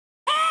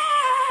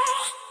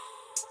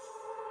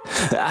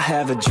I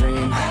have a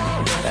dream,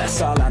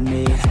 that's all I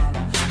need.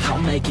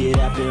 I'll make it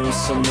happen with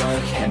some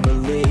work and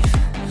belief.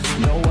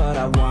 Know what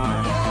I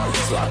want,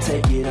 so I'll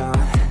take it on.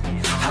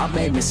 I've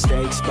made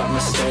mistakes, but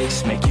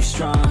mistakes make you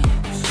strong.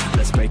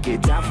 Let's break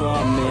it down for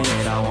a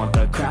minute. I want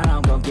the crown,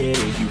 I'm gon' get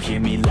it. You hear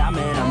me loud,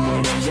 man, I'm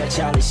winning. Yeah,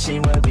 Charlie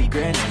Sheen will be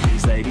grinning.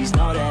 These ladies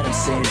know that I'm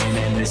sinning,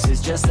 and this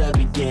is just the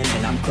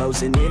beginning. I'm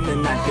closing in the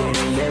ninth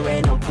inning. There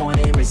ain't no point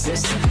in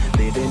resisting.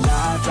 Living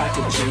life like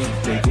a dream,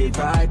 live it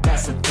right,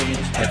 that's the thing.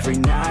 Every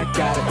night,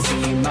 got a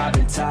team, I've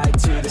been tied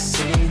to the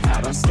scene.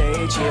 Out on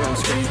stage, here on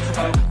screen.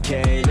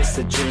 Okay, it's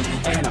a dream,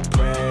 and I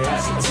pray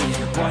as a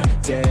team. One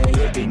day,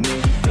 it'll be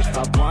me. If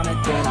I want it,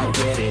 then I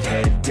get it.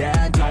 Head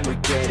down, don't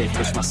regret it.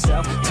 Push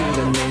myself to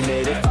the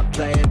limit. If I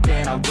play it,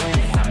 then I win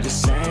it. I'm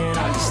just saying,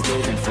 I'm just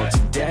living for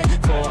today.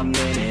 For a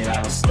minute,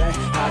 I don't stay,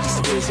 I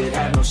just visit.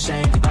 Have no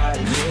shame, I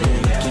admit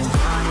it. Looking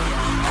on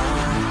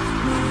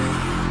me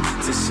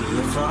to see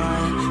if I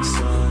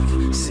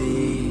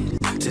succeed,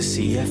 to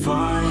see if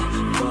I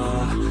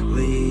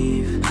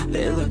believe.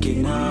 They're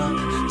looking up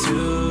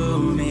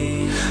to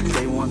me.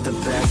 They want the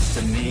best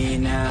of me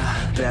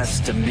now,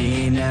 best of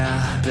me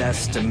now,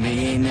 best of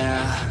me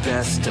now,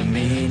 best of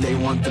me. They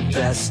want the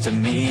best of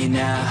me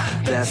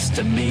now, best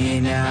of me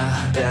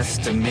now,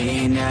 best of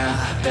me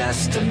now,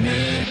 best of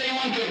me. They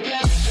want the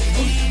best of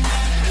me.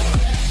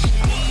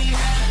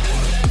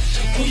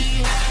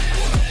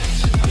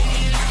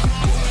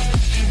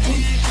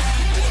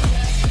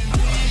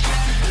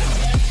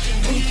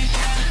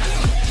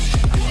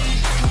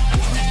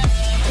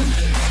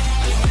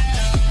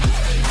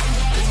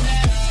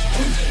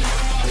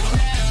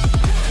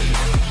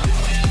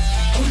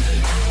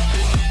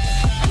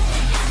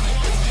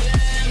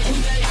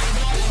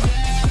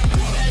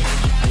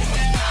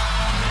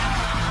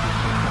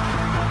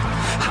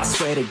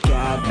 To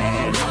God,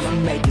 man, I'ma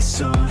make it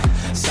soon.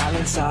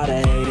 Silence all the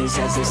haters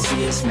as they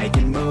see us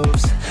making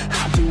moves.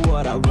 I do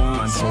what I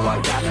want, so I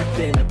got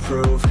nothing to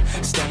prove.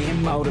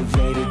 Staying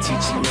motivated,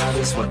 teaching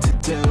others what to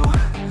do.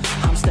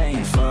 I'm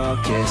staying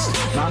focused,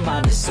 my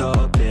mind is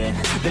open.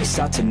 They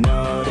start to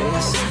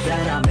notice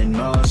that I'm in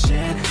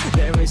motion.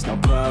 There is no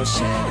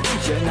potion,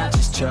 you're not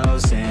just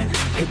chosen.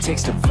 It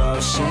takes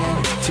devotion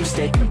to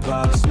stay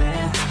composed,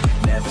 man.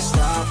 Never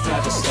stop,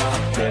 never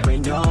stop, there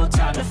ain't no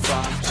time to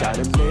fall. Try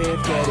to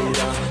live, get it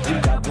up, you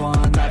got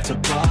one life to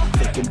ball.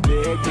 Thinking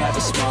big, never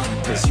small,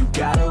 cause you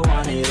gotta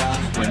want it all.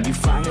 When you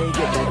finally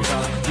get that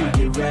call, you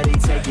get ready,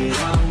 take it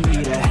on.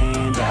 Need a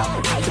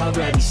handout, I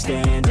already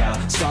stand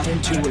out.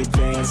 Starting to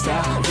advance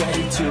now,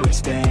 ready to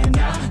expand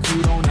now.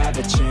 You don't have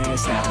a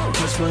chance now,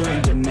 cause we're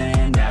in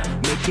demand now.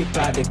 Make it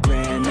by the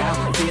grand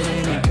now,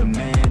 feeling in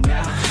command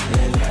now.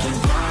 They're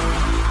looking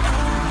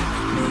at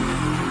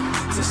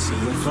me to see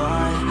if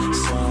I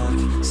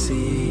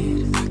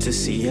succeed, to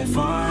see if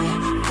I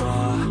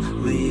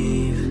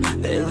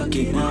believe. They're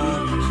looking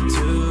up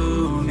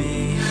to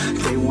me.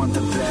 They want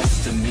the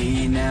best of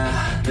me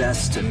now,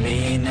 best of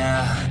me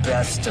now,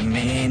 best of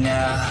me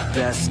now,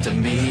 best of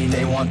me.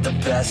 They want the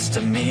best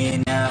of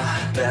me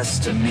now,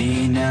 best of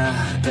me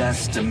now,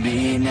 best of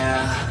me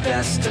now,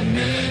 best of me.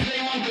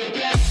 They want the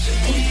best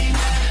of me.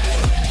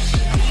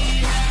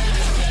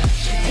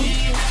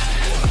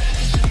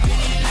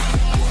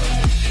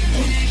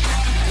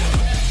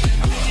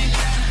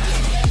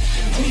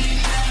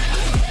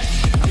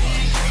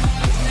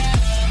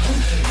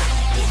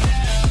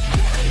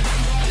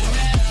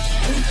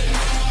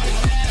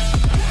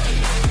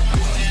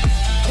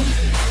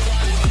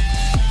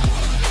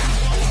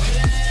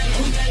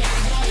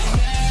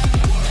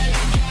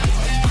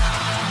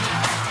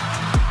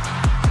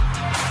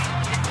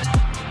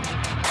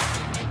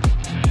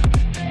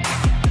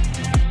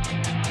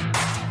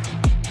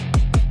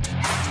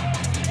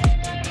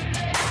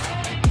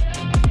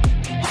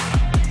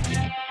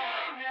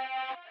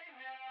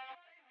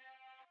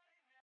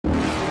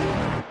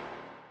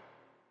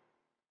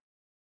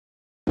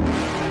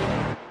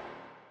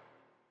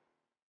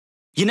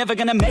 You're never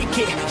gonna make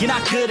it, you're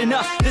not good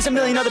enough. There's a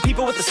million other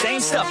people with the same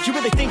stuff. You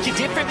really think you're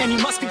different? Man, you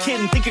must be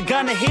kidding. Think you're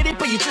gonna hit it,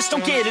 but you just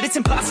don't get it. It's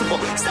impossible,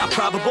 it's not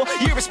probable,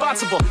 you're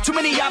irresponsible. Too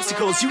many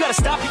obstacles, you gotta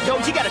stop it, yo.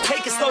 You gotta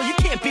take it slow, you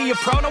can't be a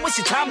pro. Don't waste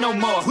your time no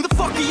more. Who the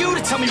fuck are you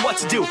to tell me what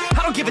to do?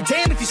 I don't give a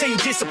damn if you say you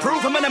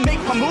disapprove. I'm gonna make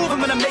my move,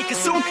 I'm gonna make it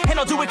soon. And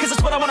I'll do it cause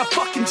it's what I wanna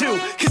fucking do.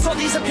 Cause all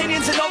these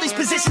opinions and all these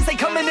positions, they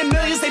come in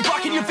millions, they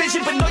blocking your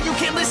vision. But no, you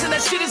can't listen,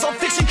 that shit is all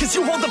fiction. Cause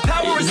you hold the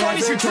power as long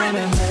as you're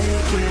driven.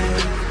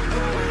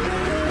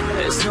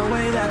 There's no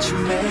way that you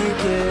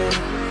make it,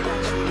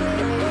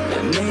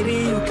 and maybe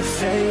you could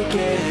fake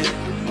it,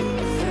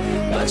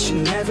 but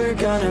you're never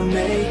gonna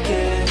make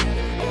it.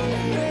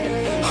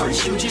 Are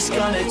you just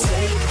gonna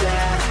take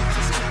that?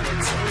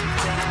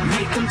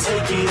 Make them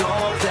take it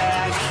all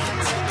back.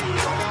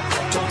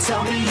 Don't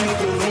tell me you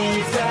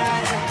believe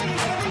that.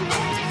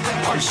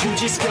 Are you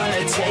just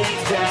gonna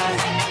take that?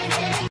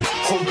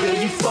 Or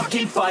will you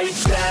fucking fight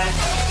back?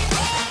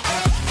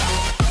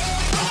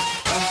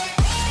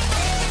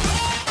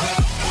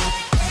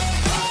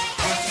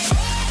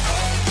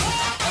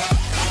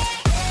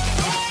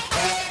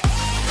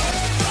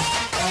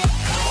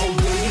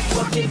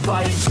 fucking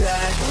fight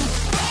back.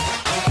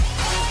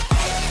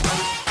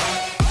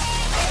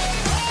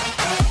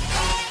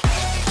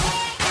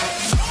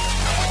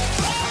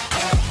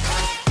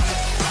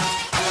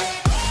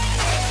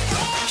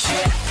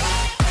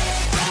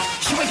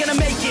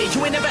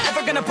 You ain't never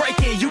ever gonna break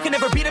it. You can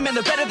never beat them and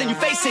they're better than you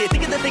face it.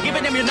 Thinking that they give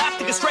a damn, you're not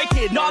thinking straight,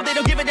 kid. No, they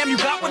don't give a damn, you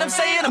got what I'm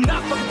saying? I'm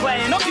not fucking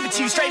playing, I'll give it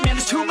to you straight, man.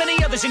 There's too many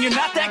others and you're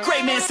not that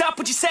great, man. Stop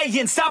what you're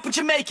saying, stop what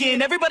you're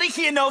making. Everybody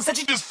here knows that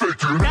you just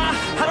faking. Nah,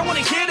 I don't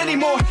wanna hear it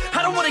anymore.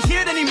 I don't wanna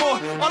hear it anymore.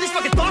 All these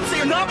fucking thoughts,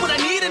 they are not what I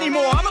need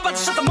anymore. I'm about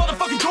to shut the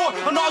motherfucking door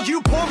on all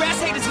you poor ass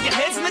haters with your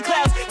heads in the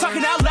clouds,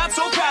 talking out loud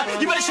so proud.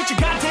 You better shut your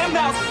goddamn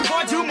mouth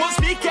before I do more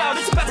speak out.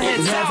 It's about to head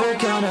south. Never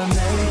gonna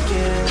make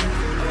it.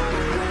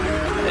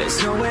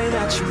 There's no way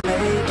that you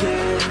make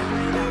it.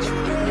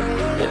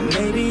 And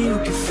maybe you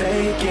can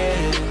fake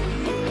it,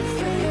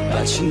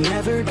 but you're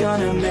never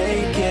gonna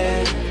make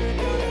it.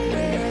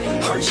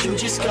 Aren't you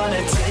just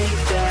gonna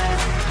take that?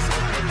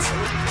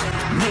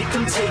 Make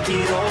them take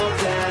it all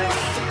back.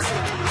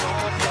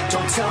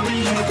 Don't tell me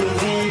you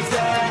believe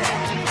that.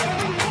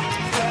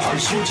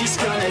 Aren't you just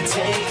gonna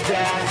take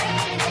that?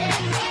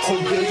 Or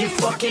will you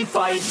fucking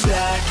fight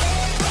back?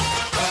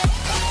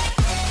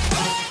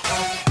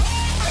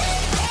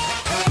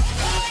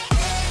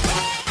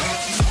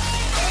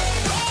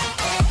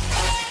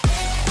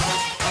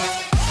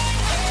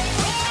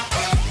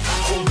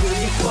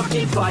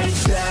 Fight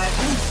back.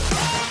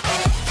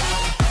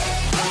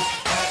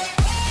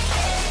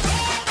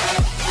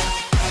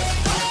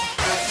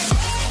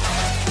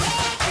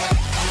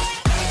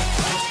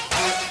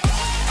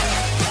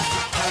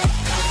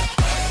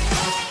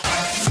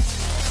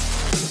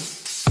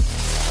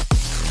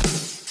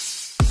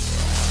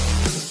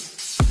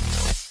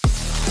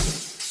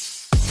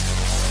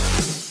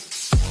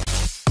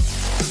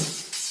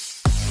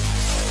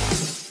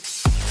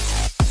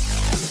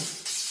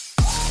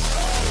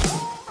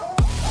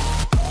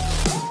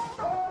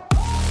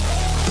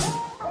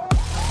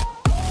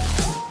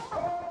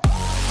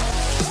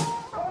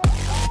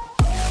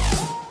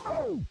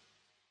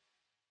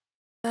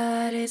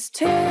 But it's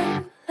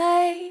too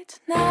late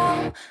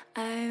now.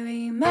 I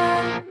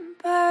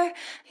remember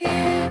you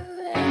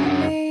and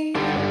me,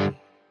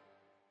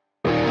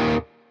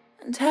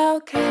 and how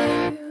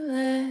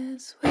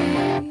careless we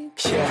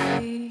could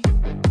be.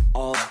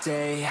 All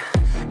day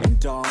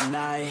and all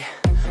night,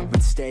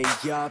 we'd stay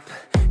up,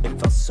 it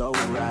felt so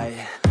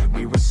right.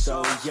 We were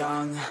so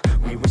young,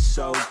 we were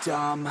so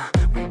dumb.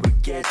 We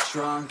would get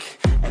drunk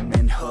and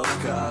then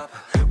hook up.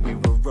 We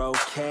were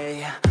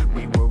okay,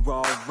 we were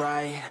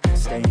alright,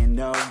 staying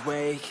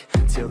awake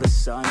till the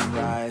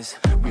sunrise.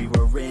 We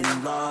were in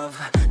love,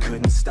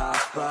 couldn't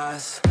stop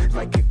us,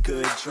 like a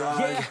good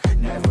drug,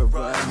 never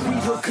enough. We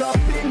hook up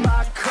in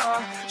my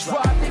car,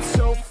 driving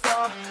so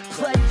far,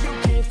 play your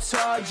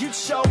guitar, you'd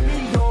show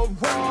me your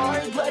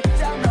art, let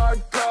down our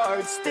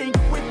guards, think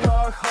with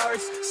our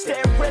hearts,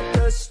 stare at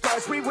the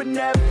stars. We were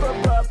never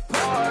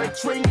apart,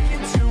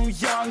 drinking too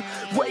young,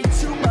 way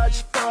too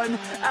much fun,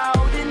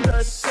 out in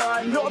the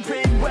sun,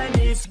 orbit when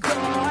it's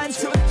gone.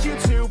 Took you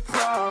to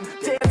prom,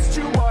 dance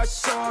to our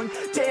song,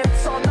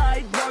 dance all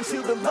night long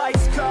till the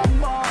lights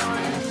come on.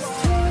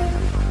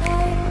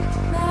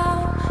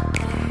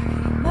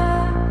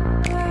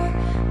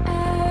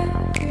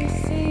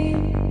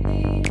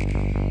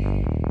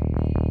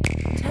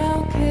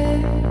 How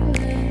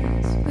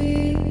careless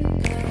we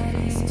got.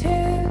 It's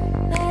too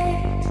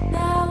late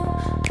now.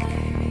 I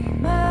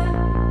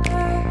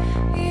remember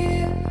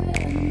you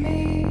and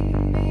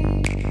me.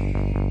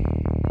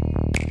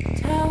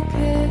 How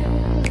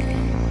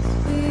careless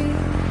we.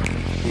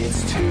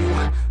 It's too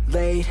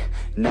late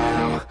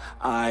now.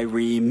 I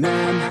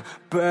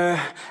remember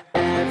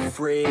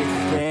everything,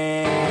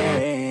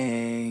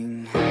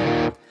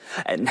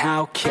 and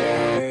how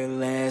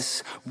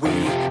careless we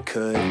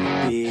could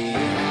be,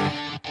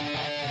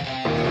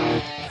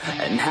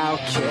 and how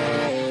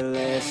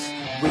careless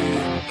we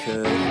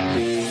could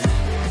be,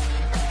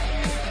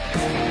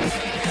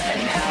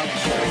 and how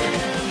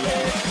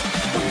careless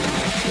we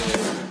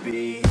could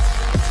be.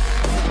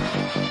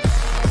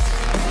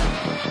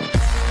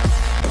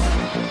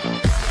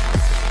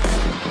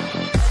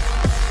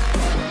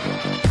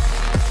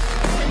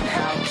 And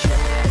how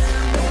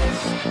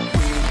careless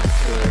we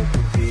could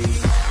be.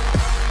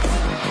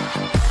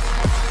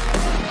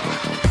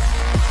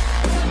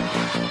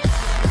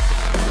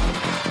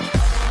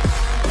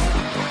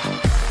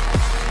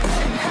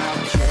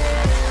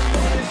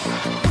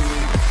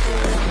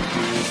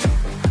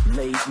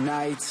 Late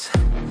nights,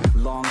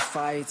 long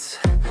fights,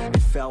 it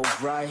felt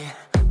right,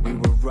 we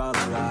were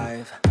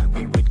alive.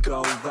 We would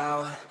go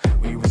out,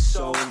 we were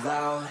so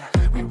loud,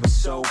 we were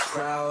so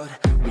proud,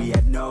 we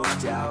had no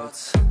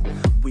doubts.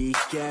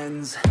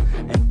 Weekends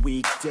and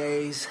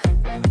weekdays,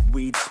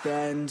 we'd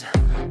spend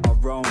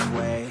our own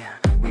way.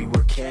 We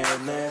were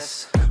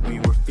careless, we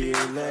were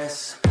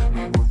fearless,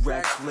 we were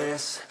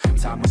reckless,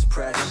 time was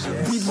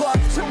precious. We love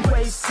to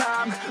waste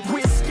time,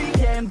 whiskey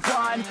and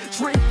wine,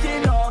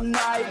 drinking all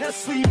night,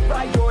 asleep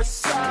by your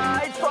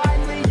side.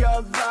 Finally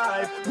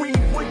alive, we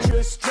would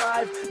just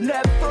drive,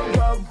 never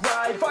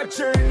arrive. Our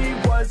journey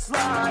was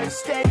life,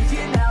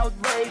 staying out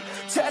late,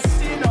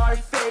 testing our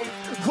fate,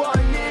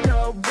 running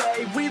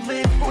away. We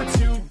live for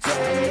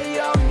today,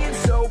 young and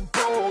so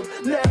bold,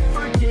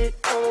 never get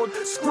old.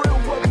 Screw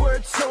what we're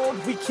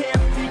told, we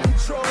can't be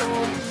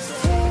controlled.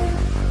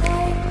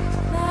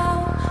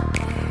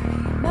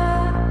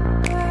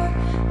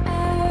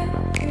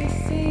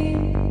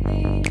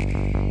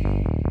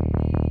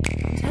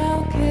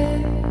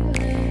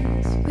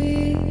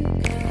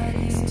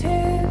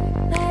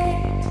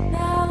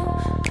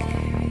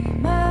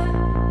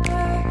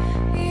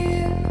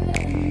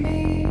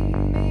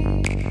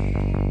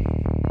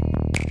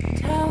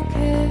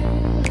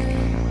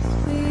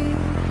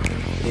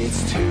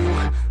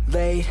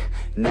 Late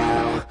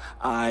now,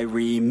 I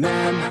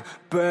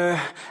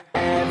remember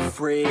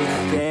everything,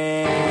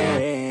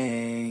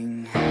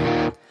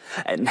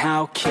 and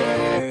how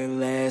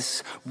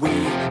careless we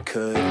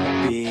could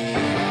be,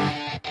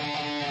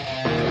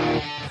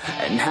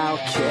 and how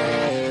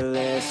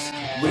careless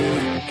we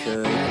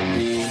could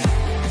be,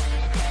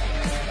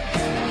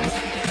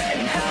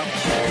 and how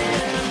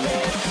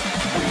careless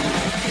we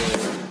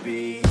could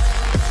be.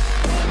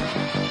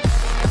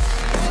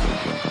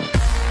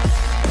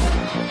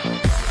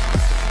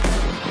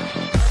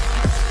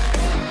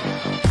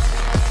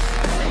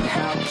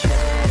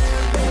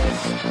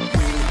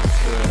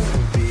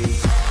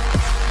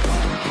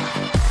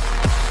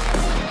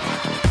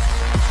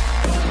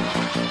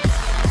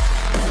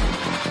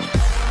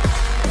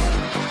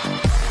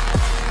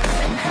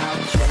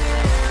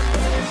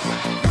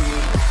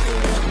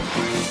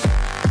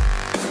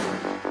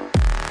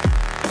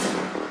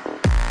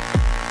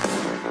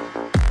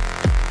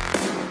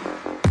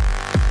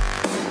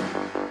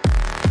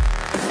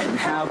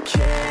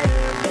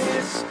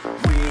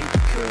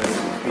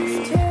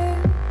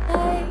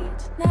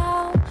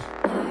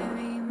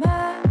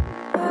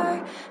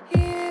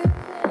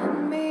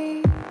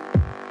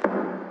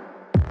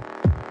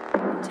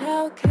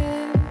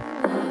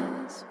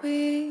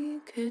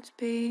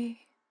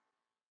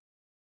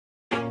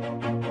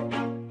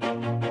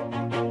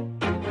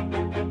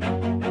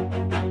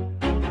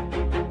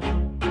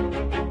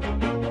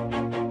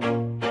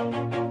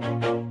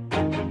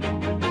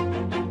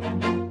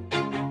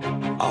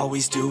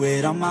 Always do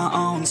it on my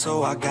own,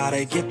 so I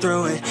gotta get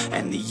through it.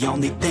 And the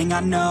only thing I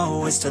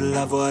know is to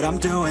love what I'm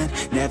doing.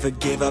 Never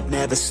give up,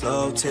 never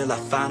slow, till I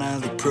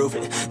finally prove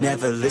it.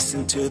 Never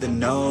listen to the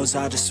no's,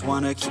 I just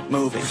wanna keep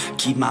moving.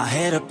 Keep my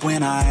head up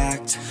when I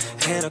act,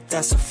 head up,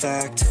 that's a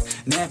fact.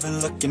 Never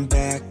looking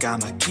back,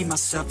 I'ma keep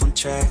myself on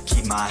track.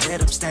 Keep my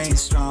head up, staying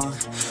strong,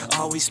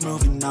 always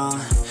moving on.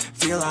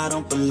 Feel I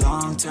don't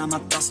belong, tell my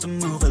thoughts to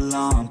move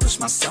along. Push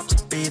myself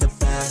to be the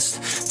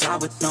best, die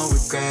with no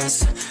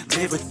regrets.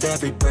 Live with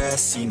every breath,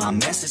 see my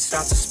message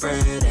start to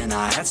spread. And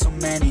I had so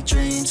many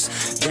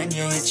dreams, then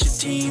you hit your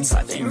teens.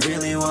 Life ain't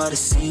really what it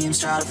seems,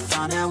 try to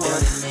find out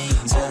what it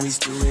means. Always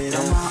do it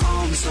on my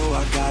own, so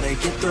I gotta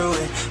get through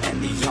it.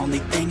 And the only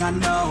thing I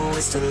know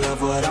is to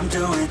love what I'm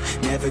doing.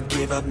 Never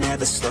give up,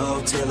 never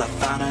slow, till I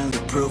finally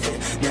prove it.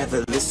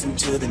 Never listen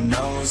to the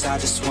no's, I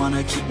just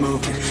wanna keep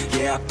moving.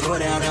 Yeah, I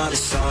put out all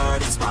this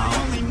art, it's my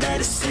only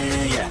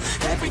medicine. Yeah,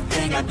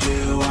 everything I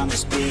do, I'm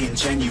just being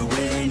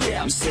genuine.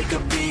 Yeah, I'm sick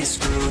of being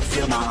screwed,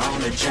 feel my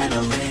own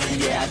adrenaline.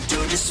 Yeah, I do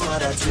just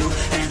what I do,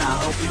 and I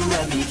hope you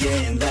let me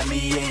in,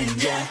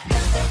 yeah.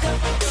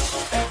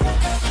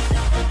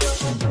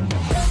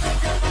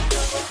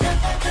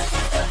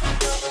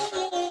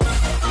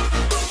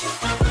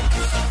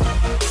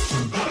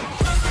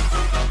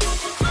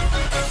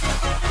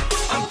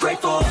 I'm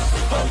grateful,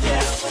 oh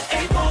yeah,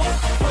 able,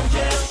 oh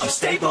yeah, I'm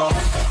stable,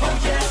 oh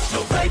yeah,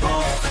 no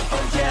label,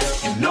 oh yeah,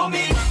 you know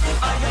me,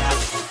 I have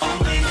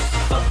only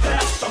a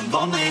path, I'm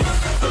lonely,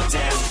 but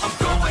damn, I'm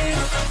going,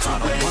 I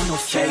don't want no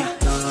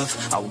fake love,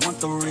 I want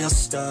the real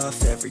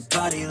stuff.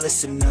 Everybody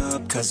listen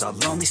up, cause I'll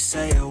only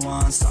say it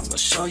once. I'm gonna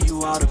show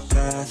you all the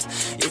path,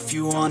 if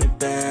you want it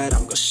bad.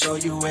 I'm gonna show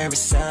you where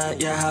it's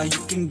at, yeah, how you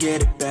can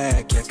get it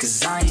back. Yeah,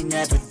 cause I ain't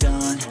never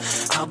done,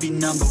 I'll be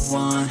number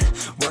one.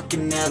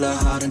 Working hella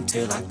hard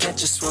until I get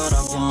just what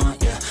I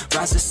want, yeah.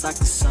 Rises like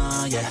the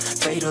sun, yeah,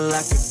 fatal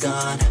like a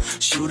gun.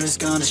 Shooter's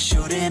gonna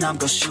shoot and I'm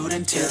gonna shoot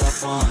until I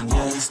won, yeah.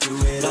 Always do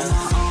it on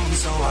my own,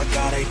 so I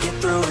gotta get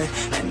through it.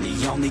 And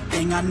the only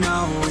thing I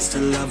know is to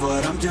love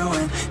what I'm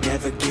doing.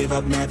 Never give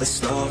up, never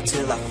slow,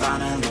 till I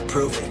finally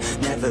prove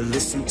it. Never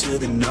listen to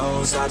the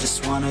no's, I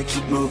just wanna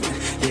keep moving.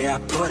 Yeah, I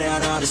put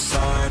out all this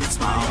art, it's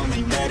my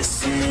only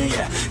medicine.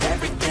 Yeah,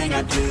 everything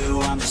I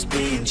do, I'm just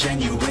being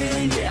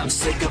genuine. Yeah, I'm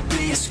sick of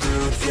being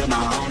screwed, feel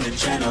my own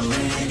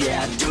adrenaline.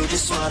 Yeah, I do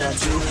just what I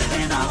do,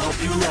 and I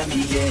hope you let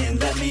me in,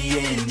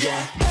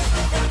 yeah.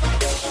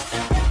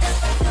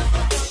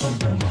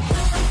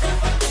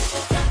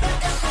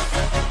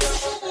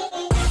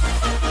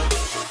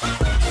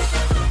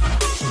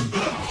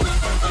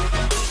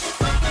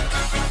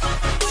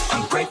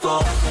 I'm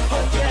grateful,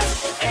 oh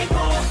yeah,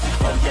 able,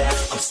 oh yeah,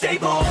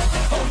 stable.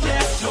 Oh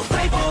yeah, no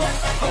label.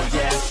 Oh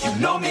yeah, you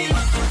know me.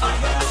 I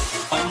have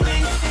only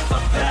a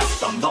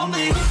path. I'm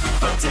lonely,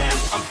 but damn,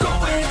 I'm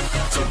going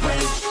to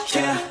win.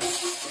 Yeah.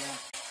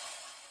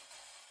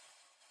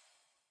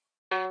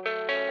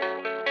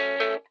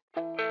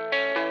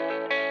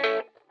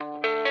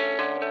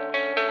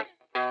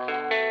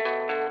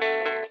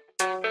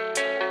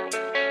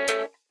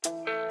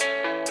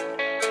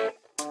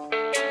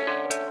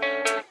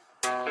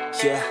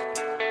 Yeah,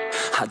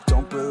 I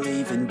don't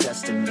believe in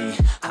destiny,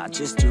 I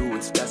just do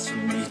what's best for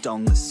me.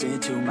 Don't listen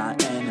to my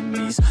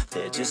enemies,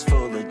 they're just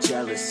full of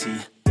jealousy.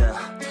 Yeah,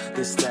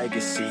 this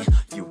legacy,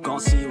 you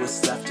gon' see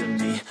what's left of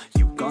me.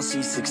 You gon'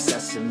 see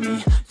success in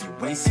me,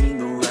 you ain't seen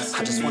the rest of me.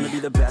 I just wanna be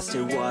the best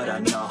at what I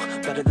know,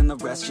 better than the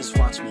rest, just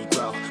watch me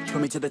grow.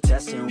 Put me to the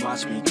test and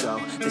watch me go.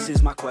 This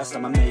is my quest,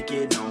 I'ma make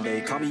it known.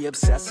 They call me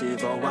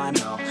obsessive, oh I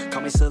know.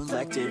 Call me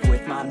selective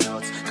with my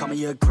notes, call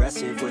me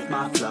aggressive with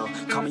my flow.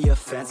 Call me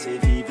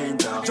offensive even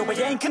though Joe, I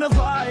ain't gonna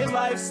lie,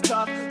 life's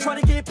tough. Try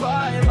to get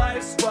by,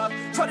 life's rough.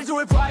 Try to do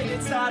it right,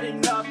 it's not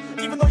enough.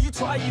 Even though you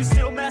try, you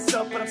still mess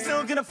up. But I'm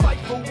still gonna fight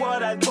for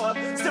what I love.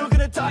 Still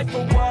gonna die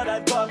for what I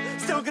love.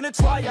 Still gonna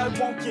try, I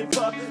won't give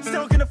up.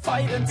 Still gonna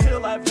fight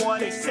until I've won.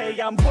 They say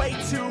I'm way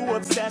too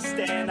obsessed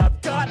and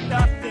I've got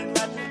nothing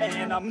left.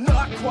 And I'm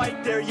not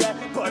quite there yet,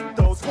 but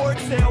those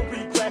words they'll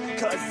regret.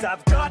 Cause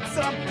I've got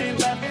something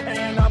left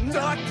and I'm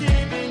not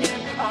giving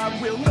in. I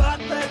will not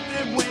let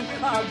them win.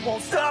 I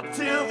won't stop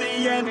till the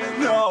end,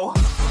 no.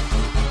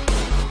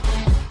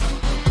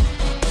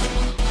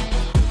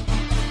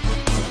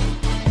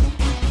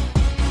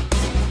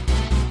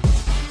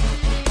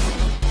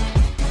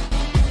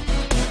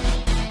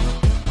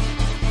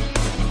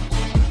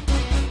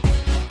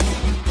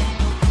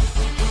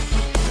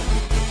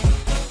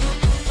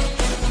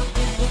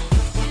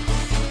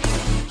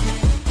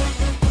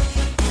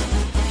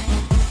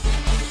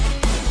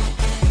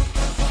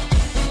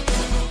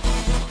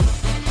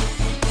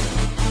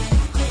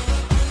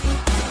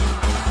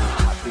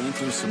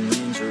 Some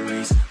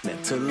injuries,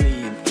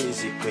 mentally and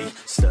physically.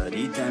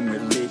 Studied them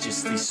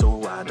religiously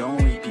so I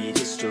don't repeat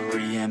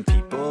history. And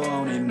people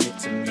won't admit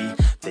to me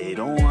they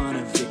don't want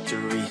a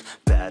victory.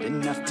 Bad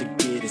enough to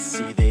get a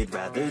C, they'd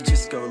rather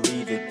just go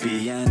leave it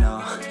be. I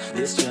know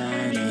this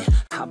journey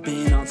I've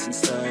been on since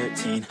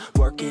 13.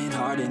 Working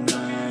hard and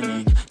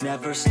learning,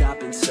 never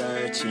stopping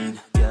searching.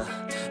 Yeah,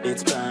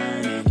 it's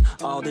burning,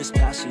 all this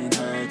passion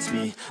hurts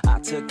me. I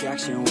took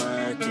action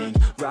working,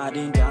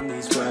 writing down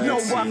these words.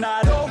 No, I'm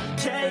not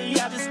okay,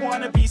 I just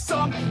wanna be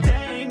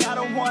something. I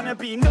don't wanna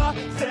be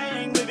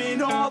nothing,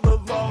 living all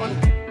alone.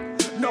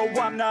 No,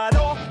 I'm not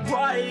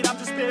alright, I'm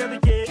just barely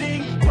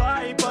getting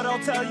by. But I'll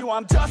tell you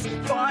I'm just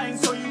fine,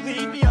 so you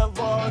leave me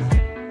alone.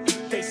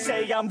 They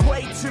say I'm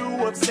way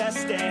too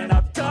obsessed and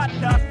I've got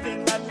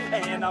nothing left.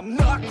 And I'm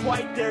not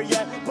quite there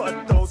yet,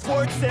 but those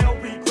words they'll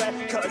regret.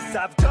 Cause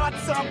I've got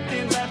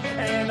something left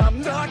and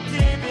I'm not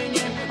giving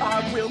in.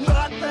 I will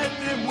not let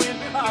them win,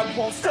 I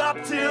won't stop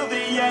till the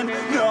end,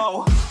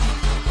 no.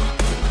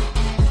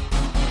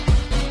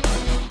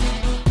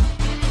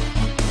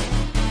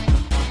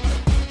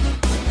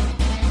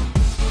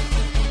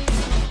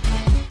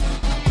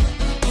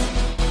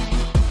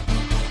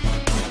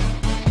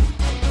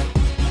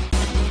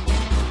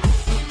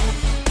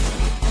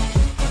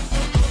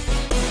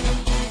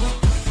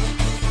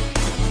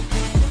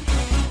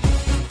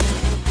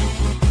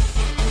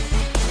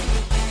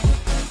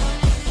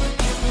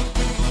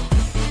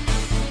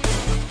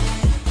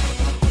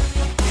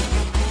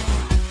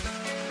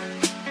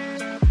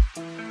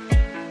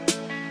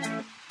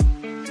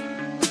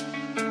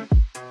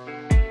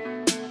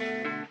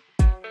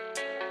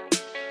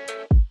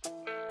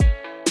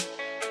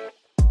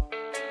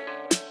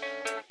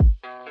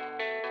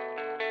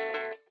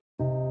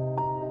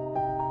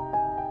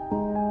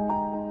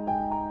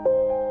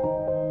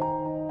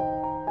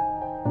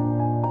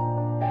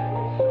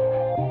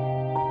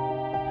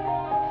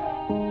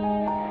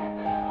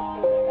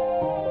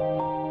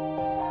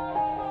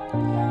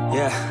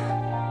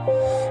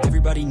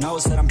 Everybody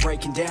knows that I'm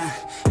breaking down.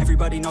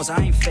 Everybody knows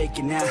I ain't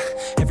faking now.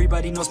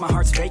 Everybody knows my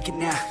heart's vacant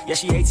now. Yeah,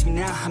 she hates me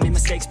now, I made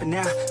mistakes, but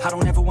now I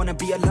don't ever wanna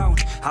be alone.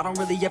 I don't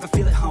really ever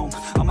feel at home,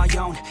 on my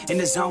own, in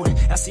the zone.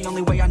 That's the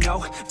only way I know,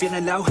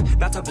 feeling low,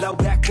 about to blow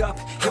back up.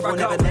 Here I won't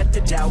ever let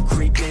the doubt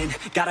creep in.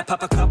 Gotta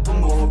pop a couple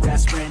more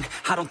aspirin.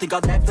 I don't think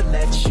I'll ever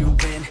let you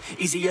win.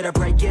 Easier to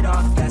break it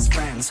off best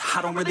friends.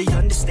 I don't really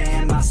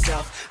understand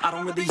myself, I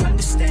don't really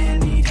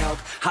understand, need help.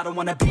 I don't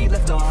wanna be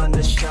left on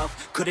the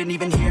shelf. Couldn't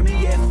even hear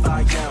me if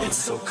I yelled. It's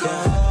so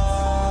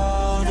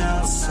cold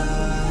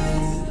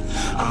outside,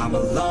 I'm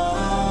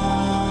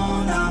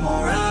alone, I'm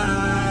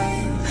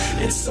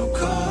alright. It's so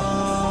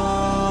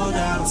cold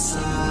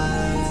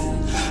outside,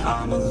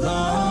 I'm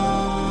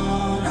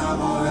alone,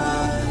 I'm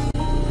alright.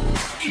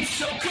 It's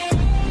so cold.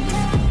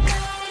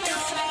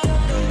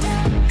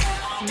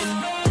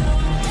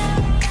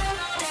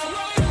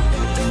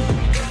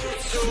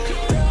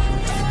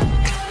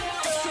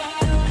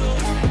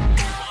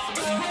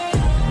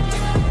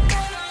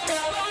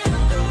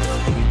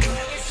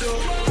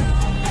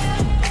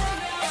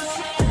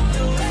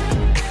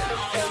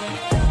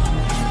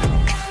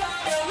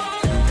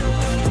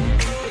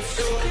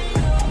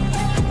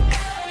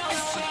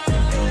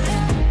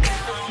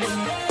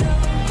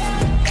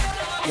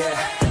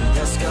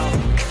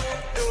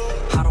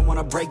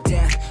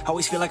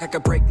 Always feel like I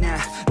could break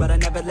now, but I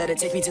never let it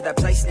take me to that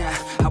place now.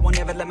 I won't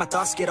ever let my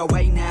thoughts get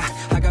away now.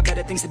 I got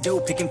better things to do,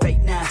 picking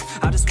fate now.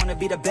 I just wanna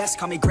be the best,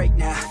 call me great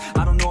now.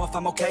 I don't know if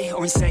I'm okay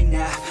or insane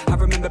now. I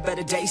remember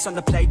better days on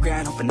the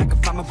playground, hoping I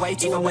can find my way.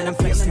 Even when I'm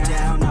feeling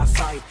down, I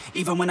fight.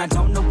 Even when I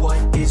don't know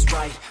what is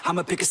right,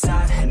 I'ma pick a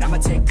side and I'ma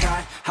take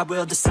pride. I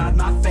will decide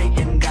my fate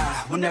and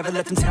I will never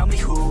let them tell me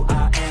who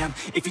I am.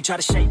 If you try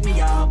to shake me,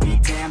 I'll be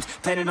damned.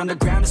 Planet on the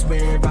ground is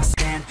where I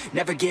stand.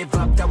 Never give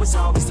up, that was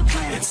always the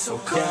plan. It's so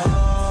cold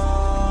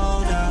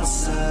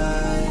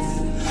outside,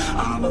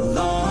 I'm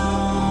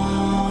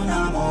alone,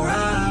 I'm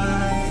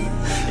alright.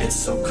 It's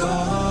so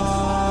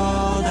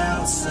cold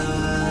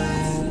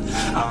outside,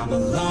 I'm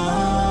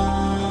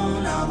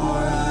alone, I'm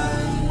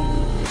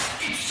alright.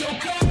 It's so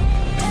cold.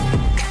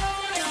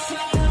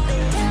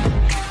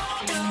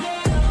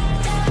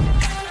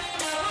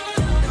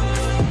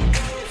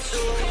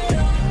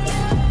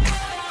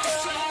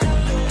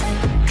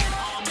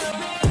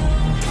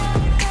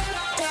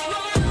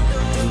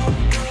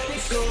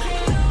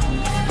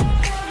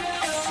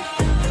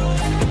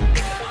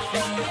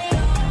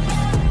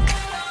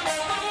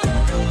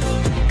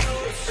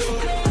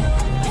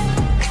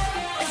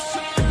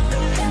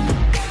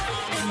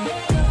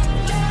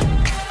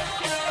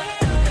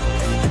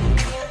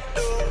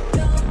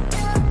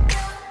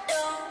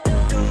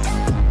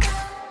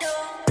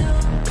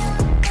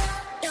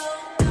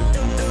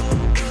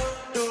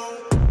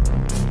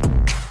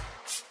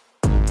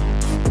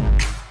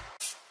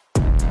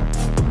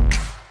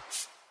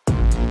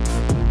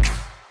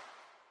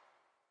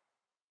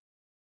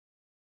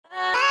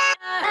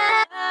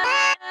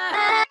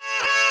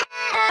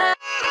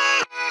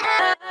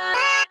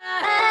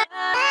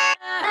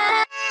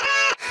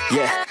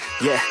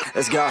 Yeah,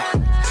 let's go.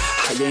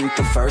 I ain't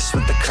the first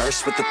with the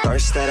curse, with the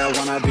thirst that I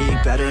wanna be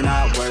better,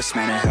 not worse,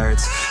 man it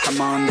hurts. I'm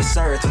on this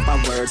earth with my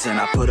words and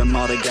I put them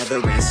all together,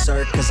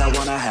 insert, cause I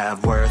wanna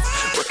have worth.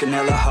 Working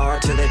hella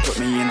hard till they put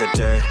me in the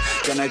dirt.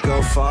 Gonna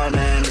go far,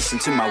 man, listen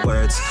to my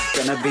words.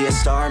 Gonna be a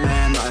star,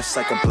 man, life's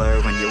like a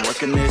blur. When you're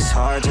working this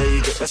hard till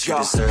you get what you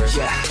deserve.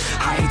 Yeah,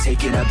 I ain't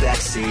taking a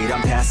backseat,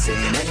 I'm passing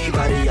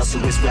anybody else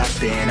who is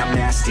rapping. I'm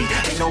nasty,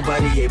 ain't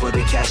nobody able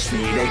to catch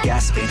me. They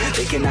gasping,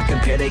 they cannot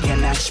compare, they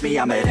can't match me.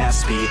 I'm at half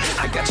speed,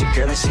 I got your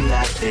girl and she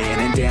laughing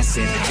and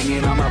dancing,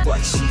 hanging on my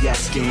butt, she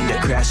asking to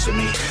crash with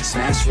me,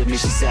 smash with me,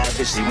 she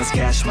savage, she wants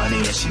cash money,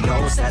 and she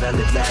knows that I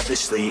live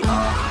lavishly.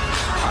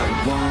 I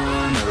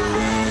wanna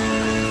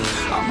live,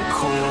 I'm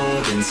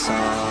cold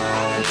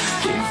inside,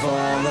 give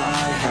all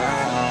I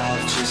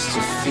have just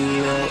to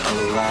feel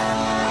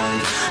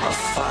alive. I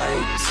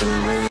fight to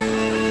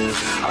live,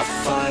 I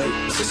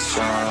fight to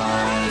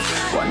strive,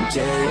 one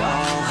day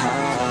I'll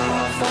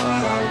have what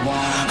I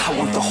want. I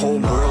want the whole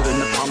world in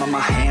the palm of my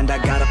hand, I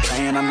got a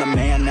plan, I'm the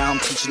man, now I'm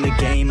teaching the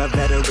game, a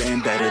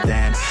veteran, better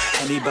than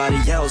anybody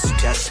else who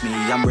tests me.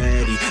 I'm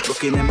ready,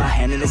 looking at my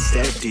hand and it's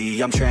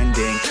steady. I'm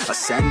trending,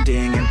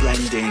 ascending and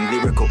blending,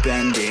 lyrical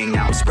bending.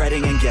 Now I'm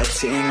spreading and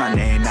getting my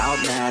name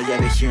out now. Yeah,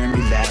 they're hearing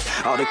me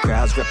laugh, all the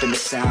crowds repping the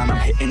sound. I'm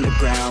hitting the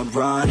ground,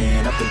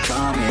 running, up and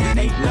coming,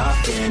 ain't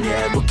nothing.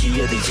 Yeah, rookie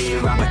of the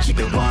year, I'ma keep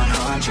it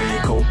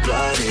 100.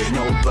 Cold-blooded,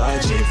 no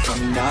budget,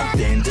 from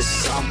nothing to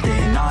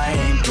something. I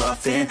ain't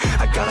bluffing,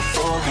 I got a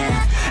full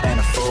hand and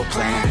a full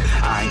plan.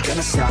 I ain't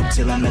gonna stop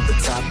till I'm at the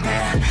top,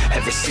 man.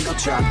 Every single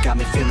drop got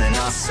me feeling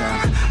awesome.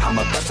 I'm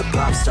about to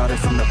pop, started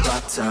from the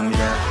bottom,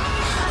 yeah.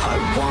 I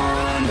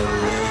wanna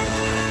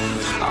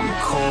live, I'm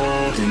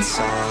cold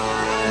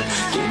inside,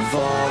 give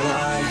all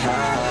I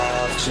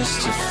have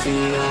just to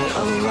feel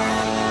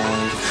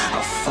alive.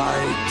 I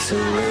fight to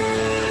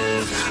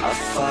live, I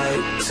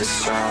fight to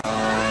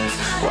strive,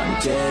 one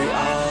day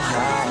I'll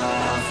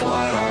have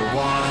what I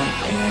want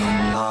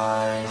in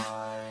life.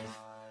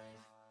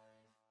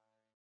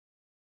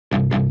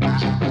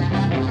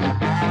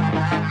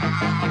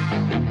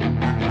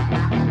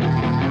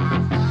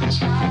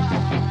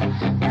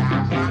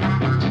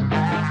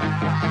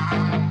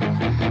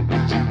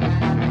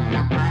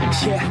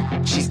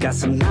 Yeah, she's got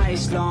some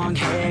nice long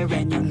hair,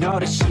 and you know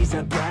that she's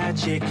a bad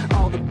chick.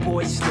 All the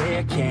boys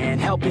stare,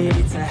 can't help it,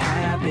 it's a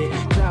habit.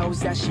 Clothes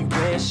that she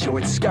wears,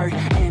 short skirt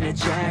and a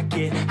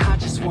jacket. I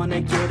just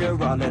wanna get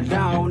her all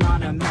alone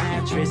on a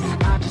mattress.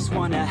 I just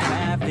wanna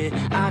have it,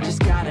 I just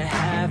gotta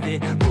have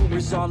it.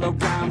 Rumors all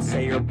around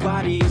say her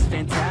body is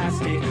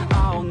fantastic,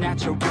 all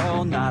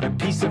natural, not a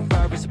piece of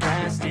fur is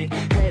plastic.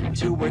 Head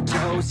to her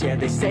toes, yeah,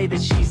 they say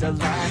that she's a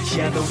latch.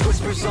 Yeah, the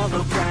whispers all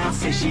around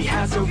say she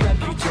has a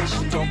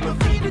reputation. Don't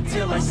believe it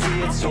till I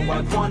see it, so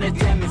I want a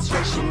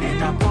demonstration.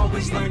 And I've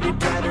always learned it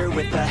better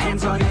with a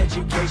hands-on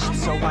education.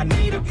 So I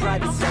need a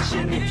private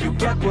session, if you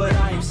get what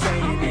I am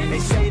saying. And they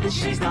say that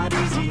she's not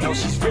easy, no,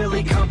 she's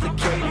really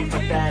complicated,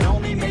 but that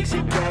only makes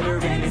it better.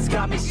 And it's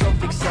got me so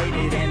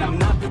fixated, and I'm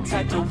not the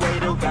type to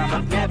wait around,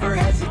 I've never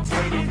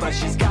hesitated. But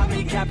she's got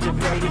me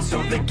captivated,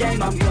 so the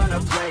game, I'm gonna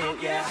play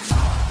it, yeah.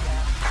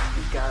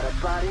 You got a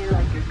body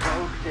like a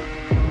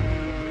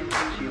cocaine,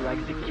 she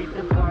likes to keep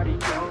the party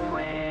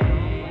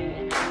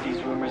going.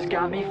 These rumors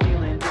got me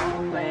feeling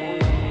lonely,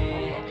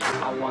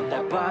 I want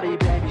that body,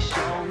 baby,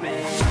 show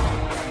me.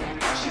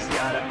 She's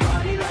got a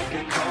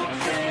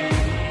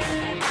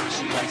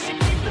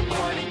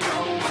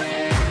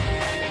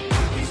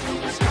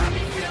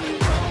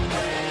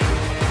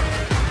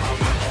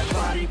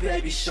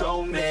baby,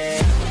 show me.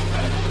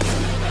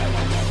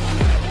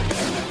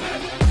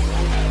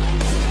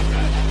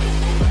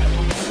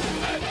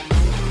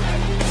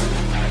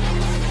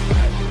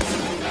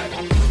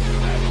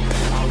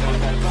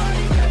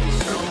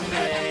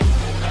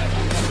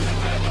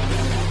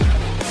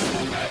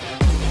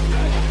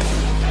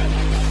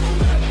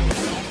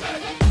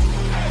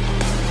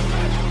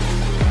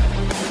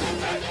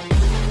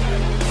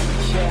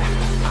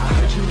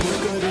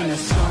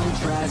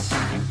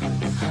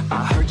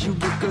 I heard you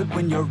look good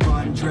when you're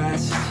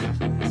undressed.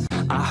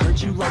 I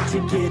heard you like to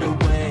get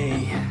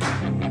away.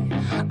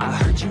 I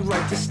heard you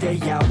like to stay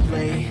out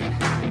late.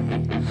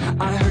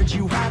 I heard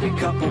you had a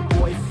couple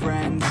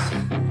boyfriends.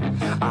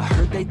 I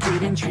heard they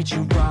didn't treat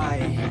you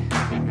right.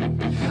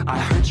 I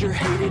heard you're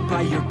hated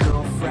by your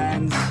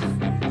girlfriends,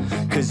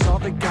 'cause all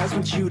the guys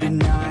want you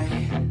tonight.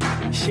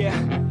 Yeah,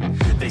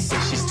 they say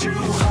she's too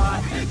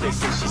hot, they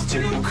say she's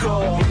too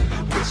cold.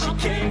 Where she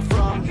came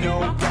from,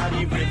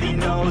 nobody really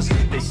knows.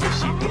 They say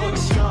she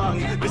looks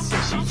young, but say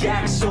she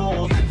acts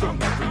old.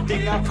 From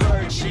everything I've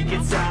heard, she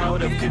gets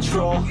out of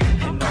control.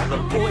 And all the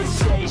boys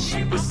say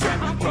she was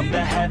sent from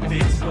the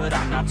heavens, but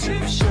I'm not too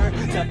sure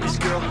that this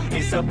girl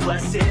is a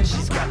blessing.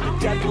 She's got the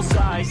devil's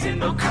eyes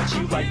and they'll cut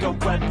you like a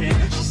weapon.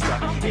 She's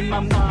stuck in my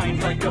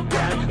mind like a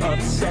bad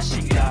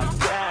obsession. Got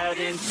bad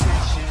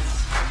intentions.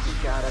 She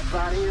got a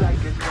body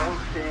like a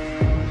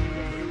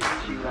coffin.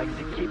 She likes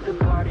to keep the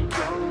party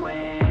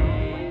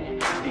going.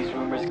 These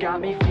rumors got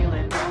me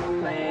feeling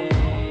lonely.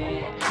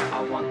 I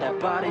want that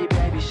body,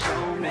 baby,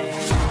 show me.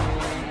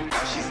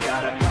 She's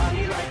got a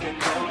body like a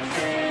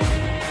coffin.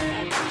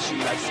 She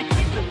likes to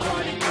keep the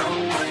party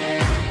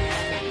going.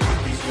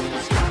 These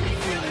rumors got me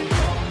feeling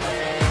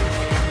lonely.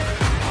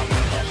 I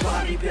want that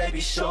body,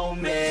 baby, show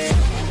me.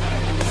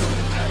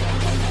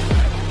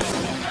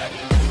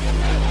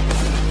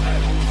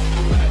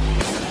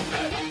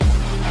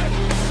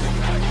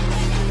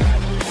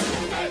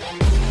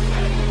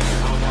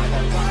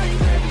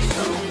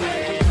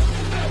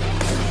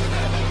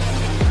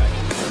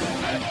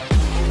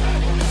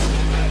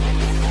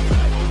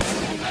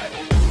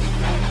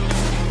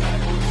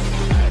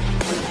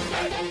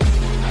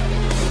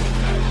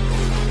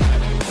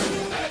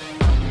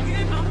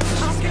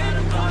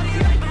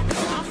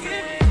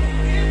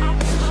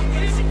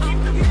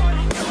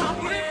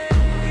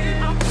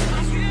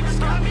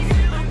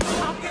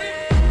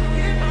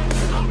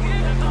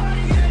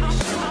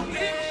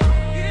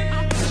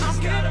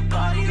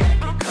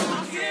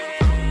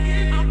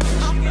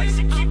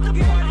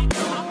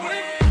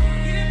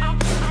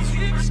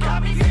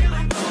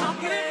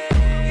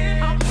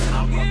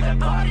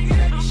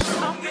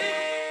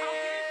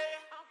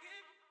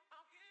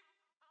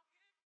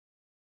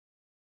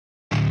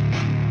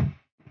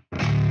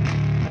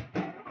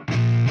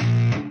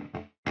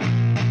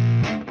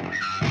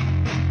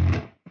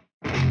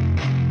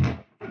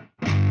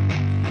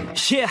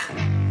 Yeah,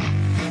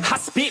 I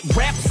spit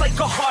raps like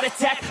a heart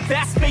attack.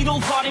 Fast,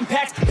 fatal, heart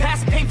impact.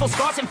 Past painful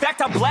scars. In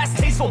fact, I blast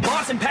tasteful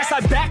bars and packs. I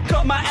back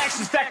up my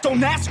actions. Fact,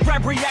 don't ask,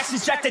 grab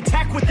reactions. Jacked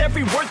attack with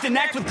every word, then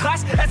act with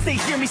class as they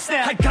hear me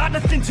snap. I got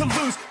nothing to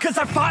lose, 'cause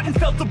I fought and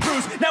felt the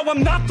bruise. Now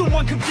I'm not the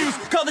one confused.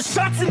 Call the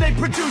shots and they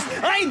produce.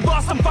 I ain't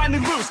lost, I'm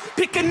finally loose.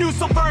 Pick a new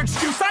silver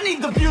excuse. I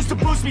need the views to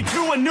boost me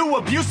to a new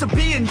abuse of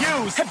being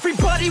used.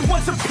 Everybody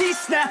wants a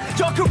piece now.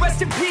 Y'all can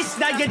rest in peace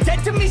now. You're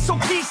dead to me, so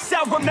peace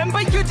out. Remember,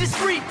 you're just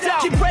freaked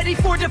out. Get ready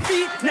for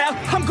defeat now.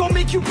 I'm gonna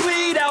make you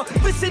bleed out.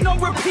 Listen on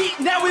repeat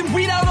now and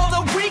weed out all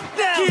the weak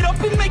now. Get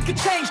up and make a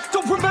change.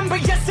 Don't remember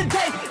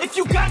yesterday. If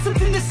you got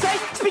something to say,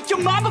 speak your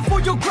mind before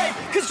your grave.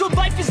 'Cause your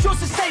life is yours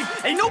to save.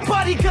 Ain't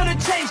nobody gonna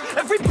change.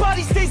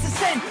 Everybody stays the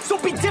same. So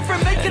be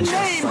different, make a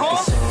name, like huh?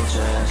 a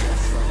soldier,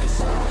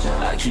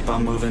 I keep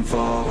on moving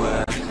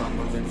forward.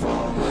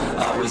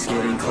 Always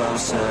getting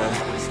closer.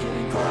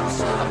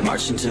 I'm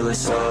marching till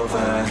it's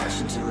over.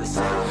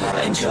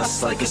 And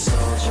just like a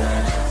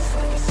soldier,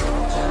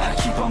 I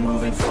keep on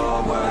moving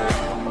forward.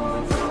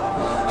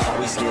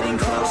 Always getting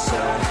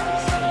closer.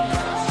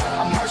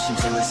 I'm marching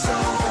till it's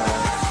over.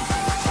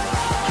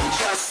 And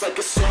just like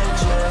a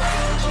soldier,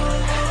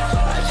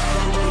 I keep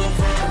on moving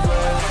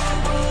forward.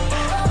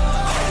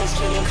 Always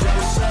getting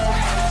closer.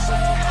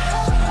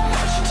 I'm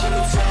marching till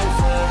it's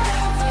over.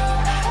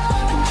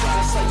 And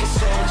just like a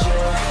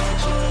soldier,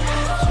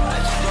 I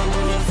keep on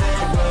moving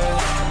forward.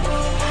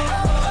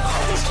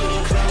 Always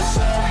getting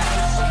closer.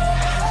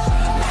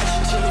 I'm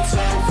marching till it's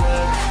over.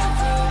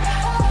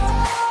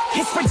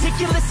 It's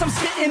ridiculous, I'm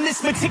spitting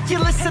this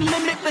meticulous and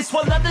limitless,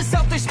 while others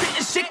out there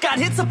spitting shit got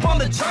hits up on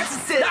the charts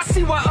and shit. I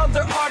see why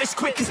other artists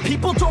quit, 'cause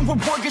people don't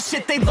reward your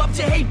shit. They love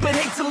to hate but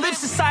hate to live.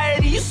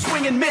 Society, you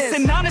swing and miss.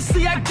 And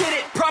honestly, I get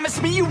it.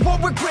 Promise me you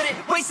won't regret it.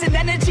 Wasting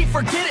energy,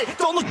 forget it.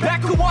 Don't look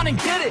back, go on and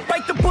get it.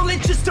 Bite the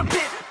bullet just a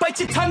bit. Bite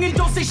your tongue and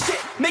don't say shit.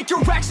 Make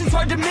your actions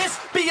hard to miss.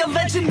 Be a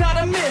legend, not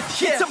a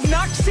myth. Yeah. It's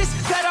obnoxious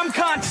that I'm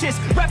conscious.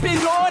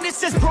 Rapping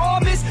honest as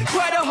promise.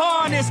 Try to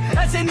harness.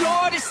 As an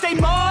artist, stay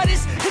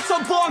modest. It's a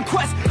a long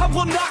quest, I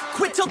will not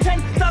quit till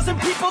 10,000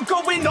 people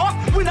going off.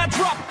 When I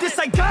drop this,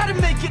 I gotta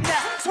make it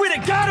now. Swear to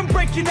God I'm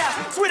breaking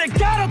out. Swear to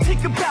God I'll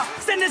take a bow.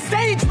 Stand the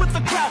stage with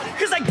the crowd,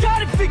 cause I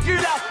got it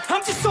figured out.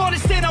 I'm just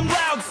honest and I'm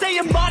loud,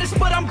 saying modest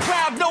but I'm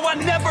proud. No, I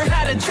never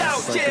had a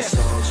doubt, Just like a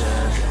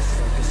soldier,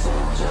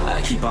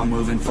 I keep on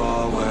moving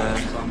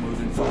forward,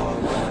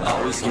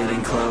 always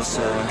getting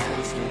closer.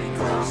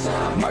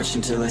 I march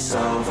until it's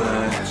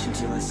over,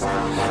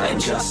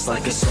 and just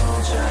like a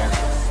soldier,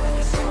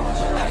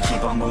 I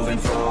keep on moving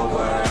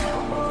forward,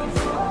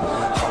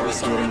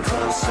 always getting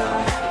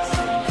closer.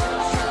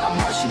 I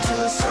march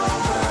until it's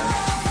over,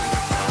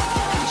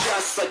 and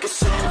just like a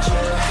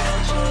soldier,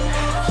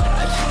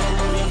 I keep on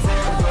moving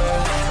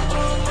forward,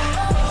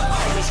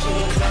 always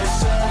getting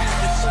closer.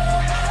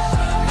 I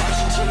march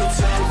until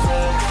it's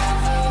over,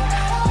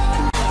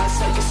 and just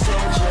like a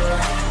soldier,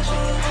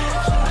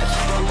 I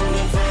keep on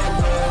moving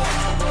forward,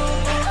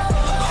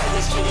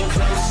 always getting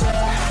closer.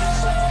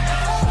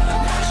 I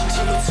march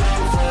until it's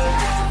over,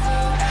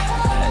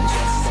 and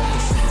just like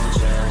a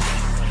soldier,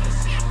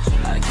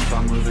 I keep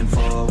on moving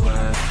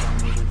forward,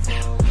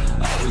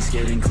 always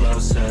getting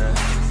closer.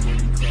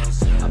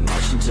 I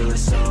march until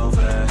it's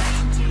over,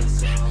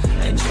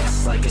 and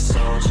just like a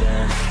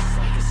soldier,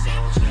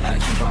 I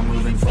keep on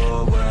moving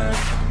forward,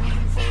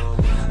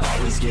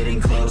 always getting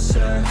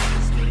closer.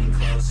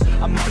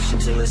 I march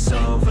until it's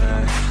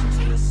over.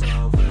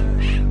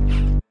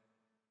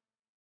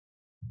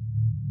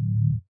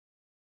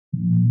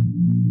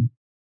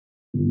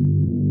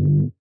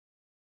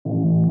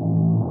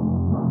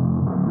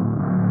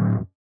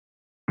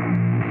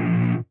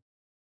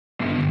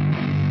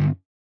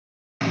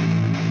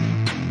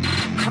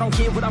 I don't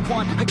get what I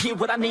want, I get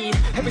what I need.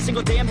 Every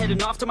single day I'm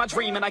heading off to my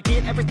dream, and I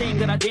get everything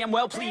that I damn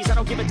well please. I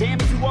don't give a damn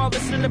if you all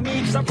listening to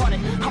me, cause I run it.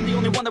 I'm the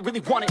only one that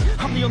really want it,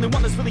 I'm the only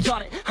one that's really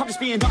on it. I'm just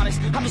being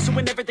honest, I'm just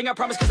doing everything I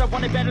promise, cause I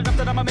want it bad enough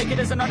that I'ma make it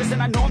as an artist.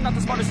 And I know I'm not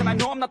the smartest, and I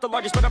know I'm not the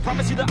largest, but I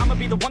promise you that I'ma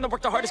be the one that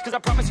worked the hardest. Cause I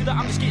promise you that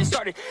I'm just getting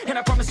started, and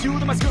I promise you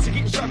that my skills are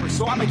getting sharper.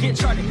 So I'ma get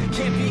charted,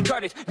 can't be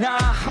guarded. Nah,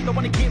 I'm the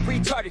one to get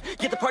retarded.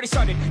 Get the party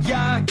started,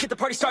 yeah, get the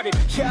party started.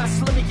 Yeah,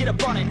 so let me get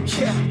up on it,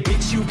 yeah.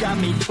 Bitch, you got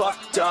me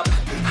fucked up,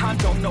 I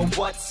don't know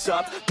what's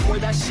up. Pour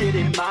that shit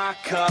in my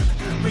cup,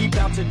 we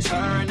bout to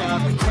turn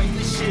up. Crank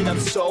this shit up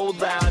so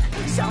loud,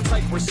 sounds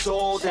like we're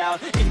sold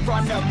out. In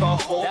front of a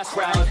whole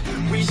crowd,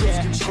 we lose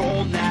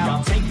control now.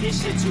 Don't take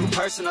this shit too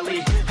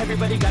personally,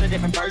 everybody got a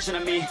different version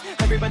of me.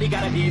 Everybody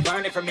gotta be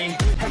learning from me,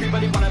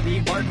 everybody wanna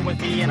be working with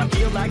me. And I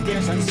feel like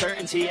there's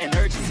uncertainty and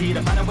urgency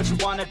to find out what you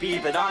wanna be.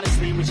 But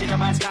honestly, we change our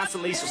minds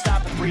constantly, so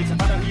stop and breathe and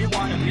find out who you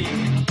wanna be.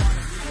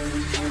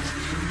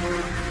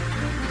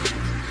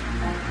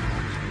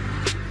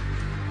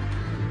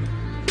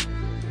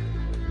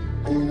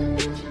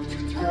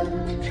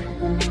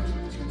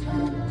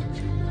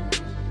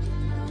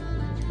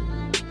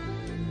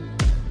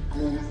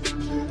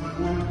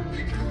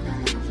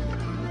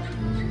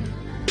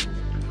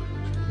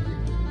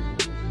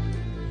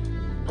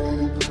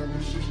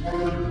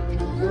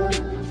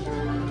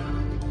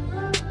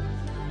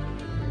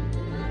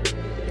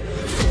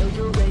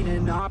 Failure ain't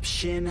an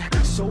option,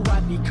 so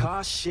I'd be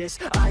cautious.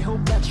 I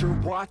hope that you're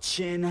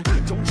watching,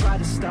 don't try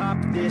to stop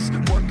this.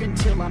 Work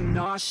until I'm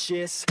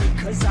nauseous,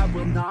 cause I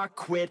will not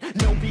quit.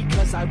 No,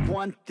 because I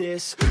want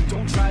this,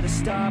 don't try to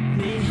stop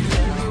me.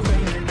 Failure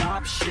ain't an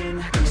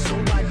option, so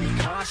I'd be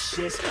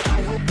cautious.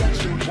 I hope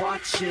that you're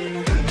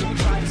watching, don't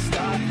try to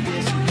stop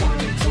this.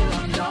 Work until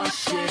I'm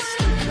nauseous,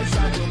 cause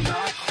I will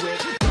not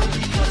quit. No,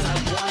 because I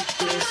want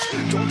this,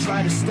 don't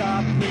try to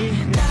stop me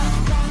now.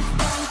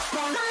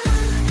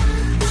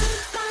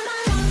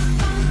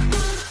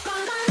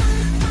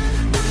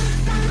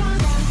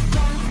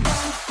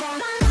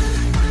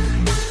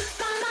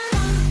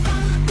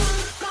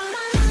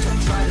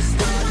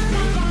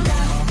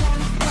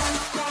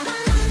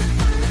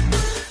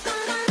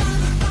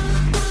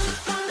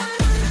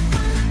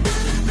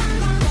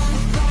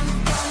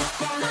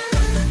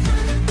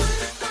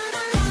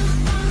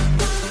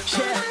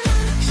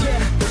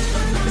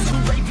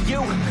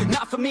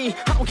 Me,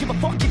 I don't give a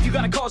fuck if you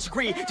got a college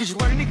degree. Did you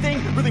learn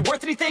anything really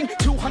worth anything?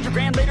 200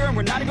 grand later and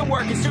we're not even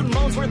working. Student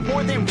loans worth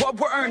more than what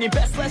we're earning.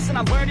 Best lesson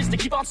I learned is to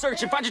keep on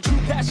searching. Find your true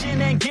passion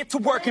and get to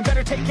work. And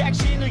better take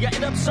action or you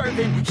end up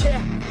serving.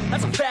 Yeah,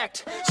 that's a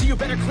fact. So you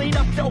better clean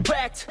up your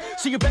act.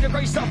 So you better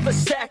grab yourself a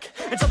sack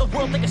and tell the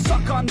world they can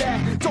suck on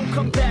that. Don't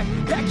come back,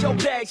 pack your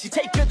bags. You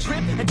take a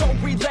trip and don't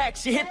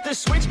relax. You hit the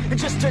switch and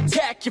just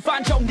attack. You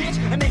find your niche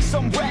and make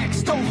some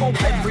racks. Don't hold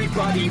back.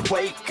 Everybody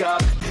wake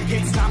up,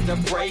 it's time to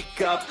break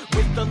up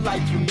with the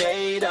life you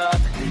made up.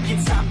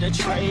 It's time to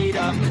trade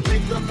up,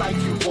 live the life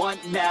you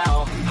want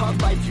now, a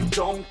life you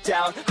don't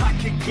doubt. I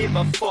could give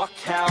a fuck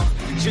how,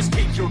 just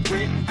get your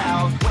grit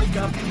out. Wake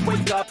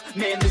up,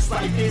 man, this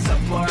life is a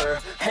blur.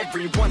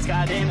 Everyone's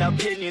got an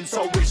opinion,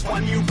 so which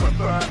one you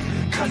prefer?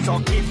 Cause I'll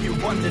give you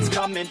one that's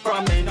coming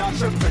from an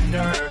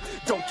entrepreneur.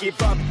 Don't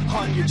give up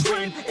on your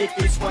dream if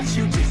it's what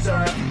you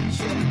deserve.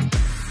 Yeah.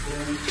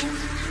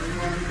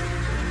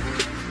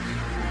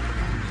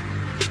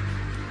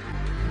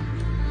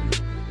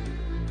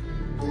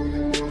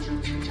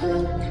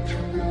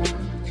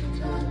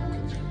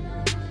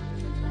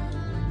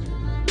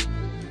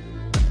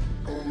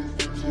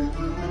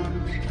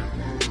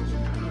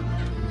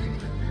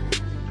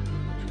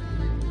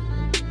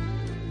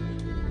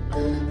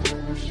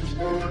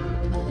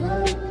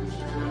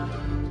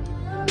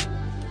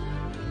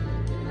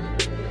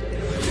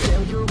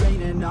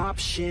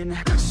 option,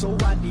 so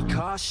I'd be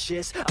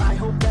cautious. I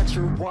hope that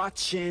you're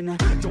watching.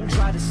 Don't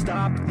try to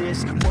stop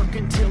this, work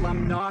until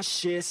I'm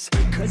nauseous.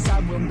 Cause I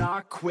will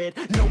not quit,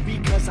 no,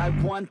 because I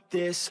want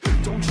this.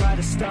 Don't try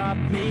to stop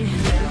me,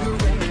 never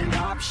ain't an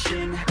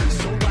option,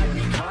 so I'd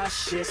be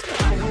cautious.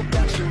 I hope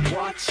that you're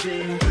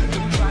watching.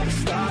 Don't try to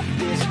stop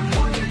this,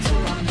 work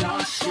until I'm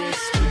nauseous.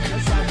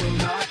 Cause I will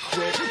not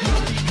quit, no,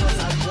 because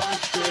I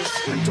want this.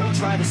 Don't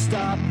try to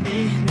stop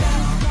me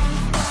now.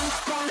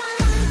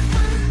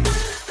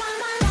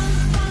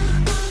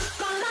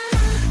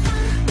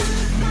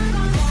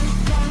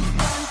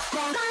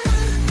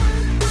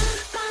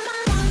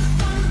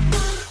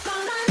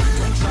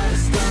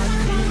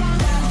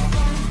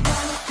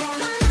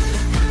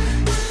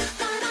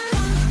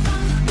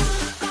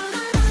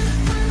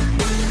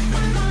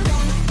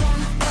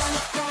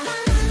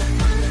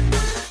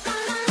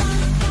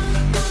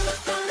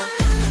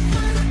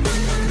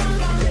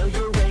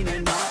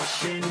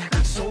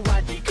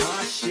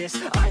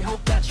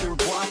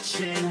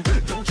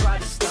 Don't try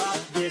to stop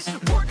this,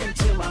 work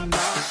until I'm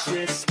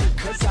nauseous.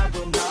 Cause I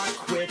will not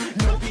quit,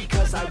 no,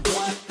 because I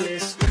want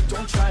this.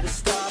 Don't try to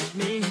stop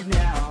me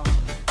now.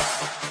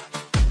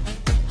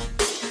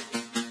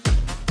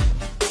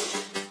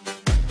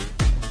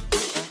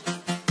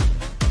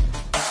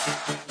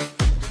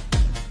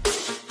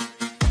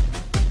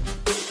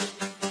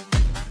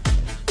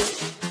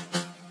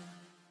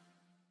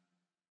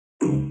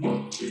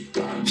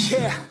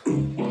 Yeah,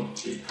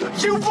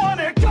 you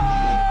wanna go?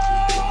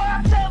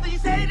 I tell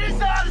these haters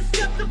all to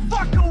step the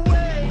fuck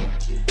away.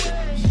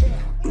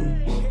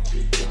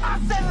 I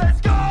said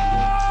let's go,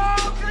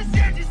 cause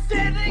you're just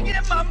standing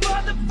in my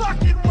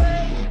motherfucking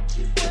way.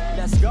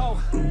 Let's go.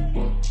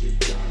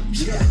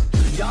 Yeah,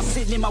 y'all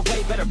sitting in my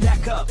way, better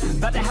back up.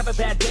 About to have a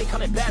bad day,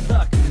 call it bad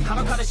luck. I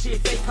don't call this shit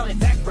fake, call it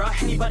fact,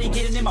 bruh. Anybody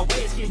getting in my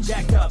way is getting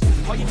jacked up.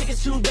 All you think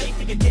it's too late,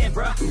 think you're dead,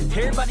 bruh.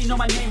 Everybody know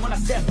my name when I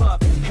step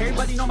up.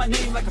 Everybody know my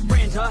name like a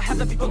friend, huh? Have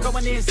the people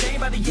going insane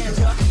by the end,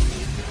 huh?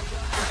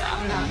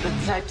 I'm not the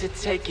type to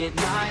take it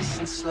nice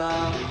and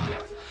slow.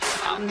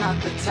 I'm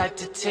not the type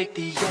to take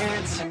the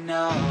answer,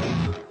 no.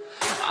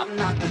 I'm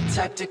not the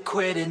type to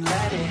quit and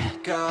let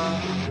it go.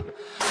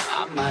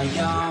 I'm my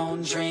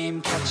own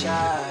dream catcher.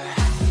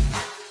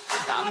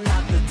 I'm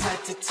not the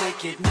type to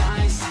take it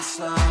nice and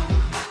slow.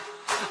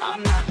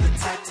 I'm not the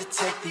type to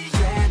take the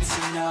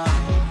answer, no.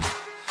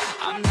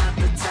 I'm not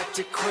the type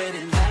to quit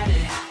and let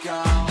it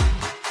go.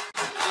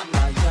 I'm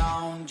my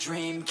own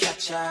dream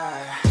catcher.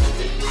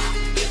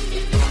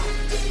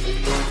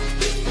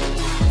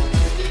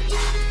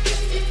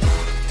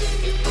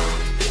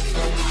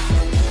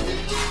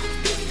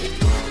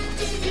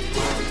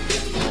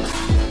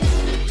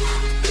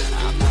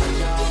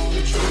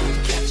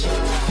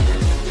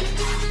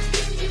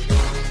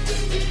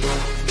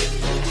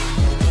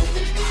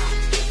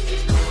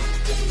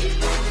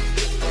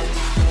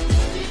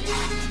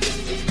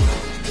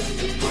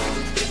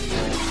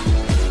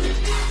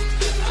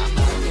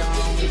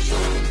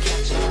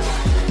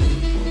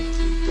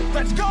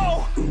 Let's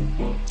go!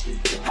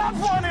 I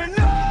wanna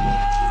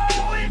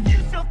know if you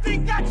still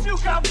think that you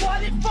got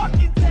what it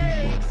fucking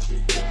takes.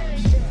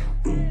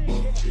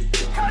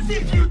 Cause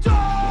if you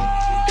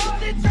don't,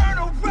 then turn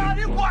around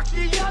and walk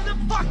the other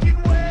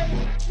fucking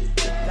way.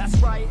 That's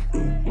right.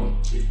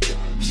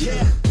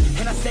 Yeah,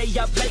 and I stay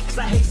up late cause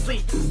I hate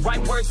sleep.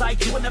 Right words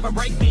like you will never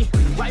break me.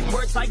 Right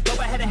words like go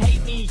ahead and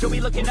hate me. You'll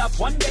be looking up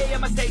one day at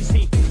my stage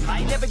seat. I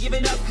ain't never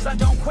giving up cause I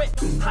don't quit.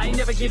 I ain't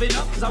never giving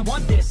up cause I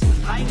want this.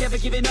 I ain't never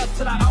giving up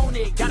till I own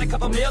it. Got a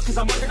couple mil cause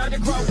I'm working hard to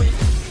grow it.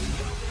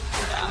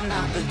 I'm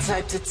not the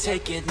type to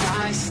take it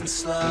nice and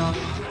slow.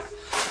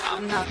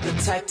 I'm not the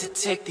type to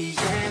take the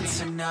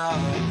answer, no.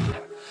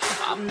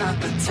 I'm not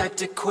the type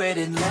to quit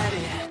and let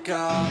it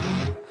go.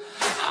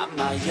 I'm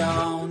my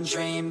own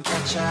dream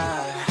catcher.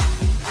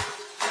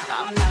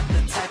 I'm not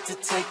the type to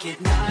take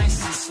it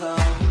nice and slow.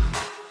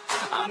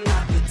 I'm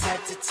not the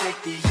type to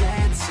take the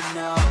answer,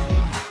 no.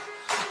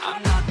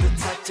 I'm not the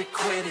type to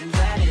quit and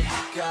let it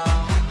go.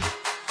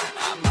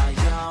 I'm my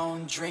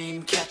own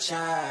dream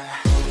catcher.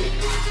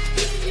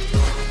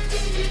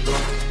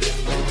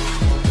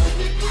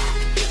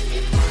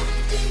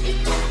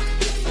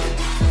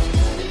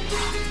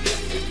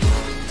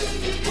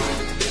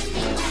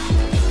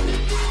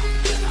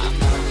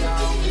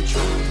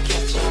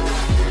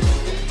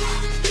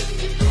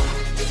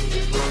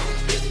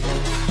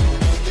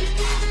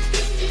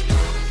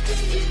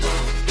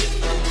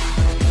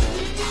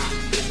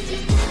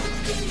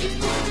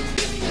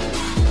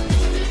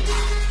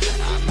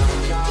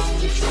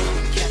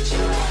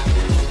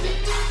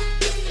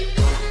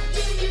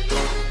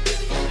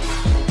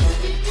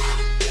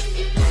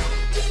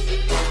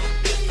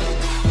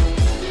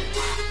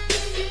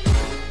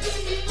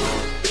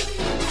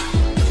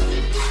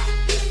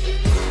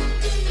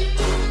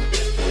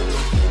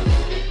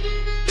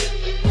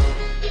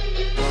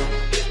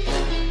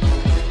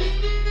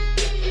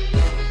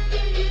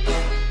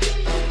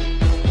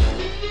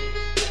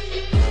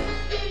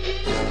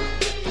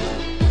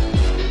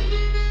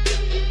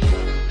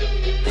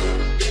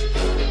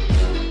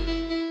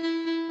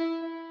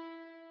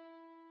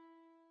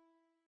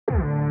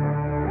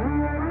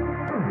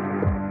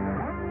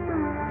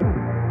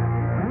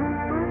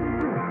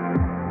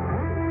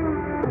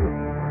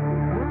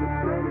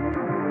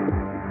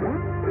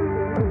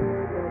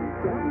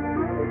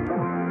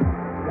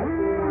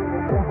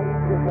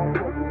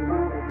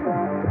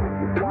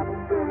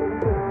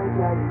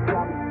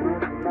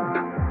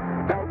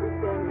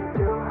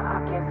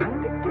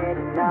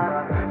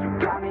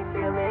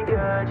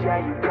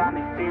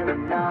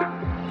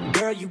 numb.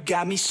 Girl, you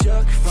got me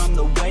shook from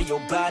the way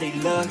your body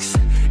looks.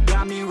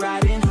 Got me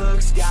riding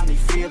hooks, got me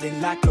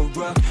feeling like a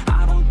rook.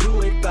 I don't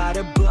do it by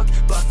the book,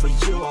 but for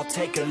you I'll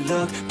take a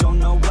look. Don't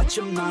know what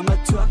your mama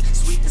took,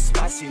 sweet and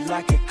spicy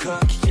like a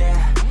cook,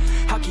 yeah.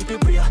 I'll keep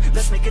it real,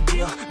 let's make a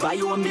deal. Buy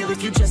you a meal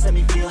if you just let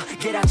me feel.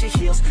 Get out your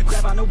heels,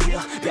 grab on the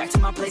wheel. Back to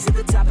my place at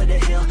the top of the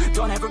hill.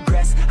 Don't have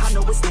regrets, I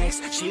know what's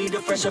next. She need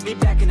a fresh, I'll be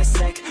back in a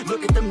sec.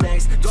 Look at them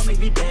legs, don't make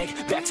me beg.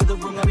 Back to the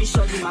room, let me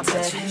show you my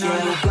bed. Touching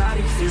on your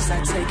body feels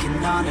like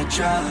taking on a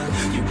drug.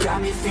 You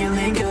got me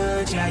feeling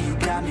good, yeah, you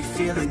got me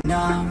feeling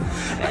numb.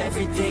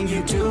 Everything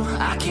you do,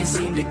 I can't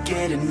seem to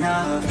get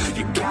enough.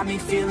 You got me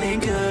feeling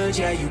good,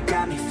 yeah, you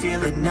got me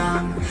feeling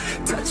numb.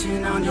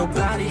 Touching on your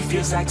body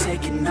feels like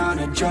taking on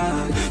a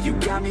drug. You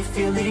got me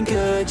feeling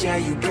good, yeah,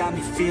 you got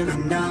me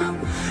feeling numb.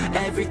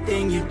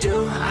 Everything you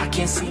do, I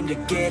can't seem to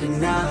get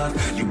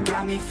enough. You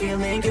got me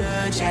feeling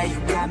good, yeah, you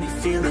got me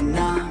feeling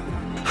numb.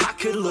 I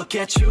could look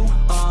at you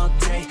all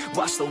day,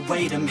 watch the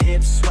way them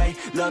hips sway.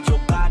 Love your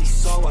body,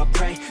 so I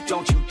pray,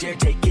 don't you dare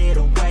take it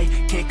away.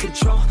 Can't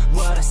control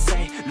what I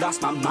say,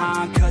 lost my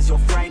mind cause your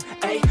frame.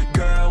 Hey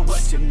girl,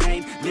 what's your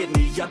name? Lit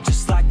me up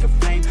just like a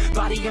flame.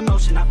 Body in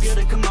motion, I feel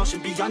the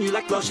commotion, beyond you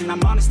like lotion.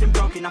 I'm honest and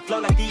broken, I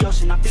flow like the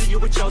ocean. I feel you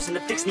were chosen to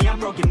fix me, I'm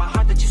broken. My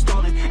heart that you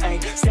stolen, hey.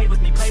 Stay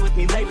with me, play with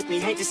me, lay with me.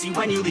 Hate to see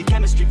when you leave,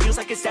 chemistry feels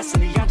like it's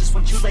destiny. I just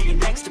want you laying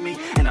next to me,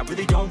 and I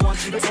really don't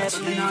want you to ever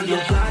leave. On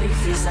your body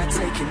feels like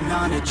taking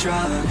on a drug.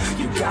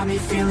 You got me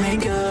feeling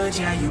good,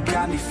 yeah, you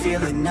got me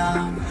feeling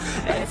numb.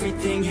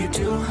 Everything you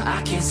do,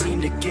 I can't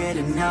seem to get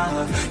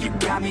enough. You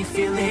got me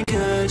feeling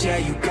good, yeah,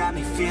 you got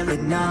me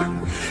feeling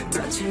numb.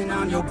 Touching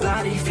on your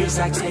body feels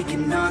like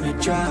taking on a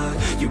drug.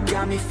 You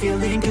got me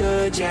feeling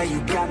good, yeah, you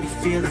got me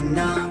feeling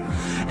numb.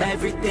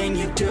 Everything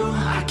you do,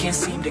 I can't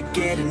seem to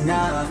get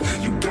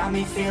enough. You got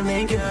me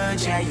feeling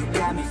good, yeah, you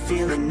got me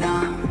feeling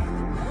numb.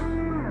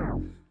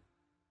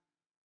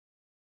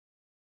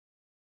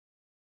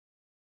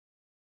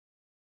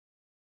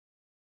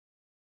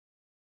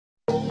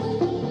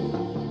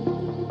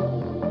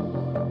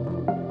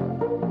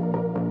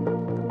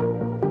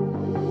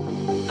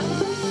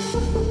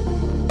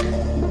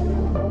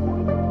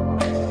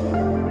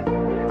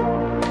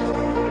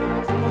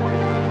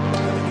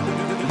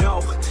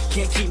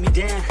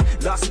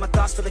 Lost my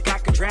thoughts, feel like I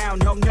could drown.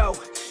 No, no,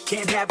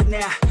 can't have it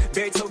now.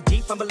 Buried so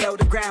deep, I'm below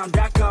the ground.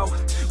 I go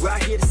where I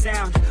hear the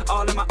sound,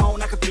 all on my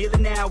own, I can feel it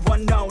now.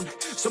 Unknown,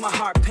 so my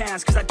heart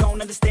pounds, cause I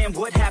don't understand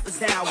what happens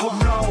now. Oh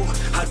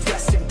no, I'd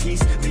rest in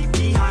peace, leave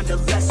behind a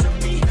lesser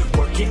me.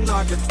 Working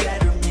hard to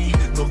better me,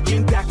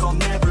 looking back I'll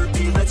never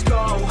be. Let's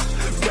go,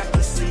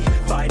 recklessly,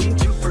 fighting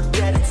to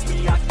forget it's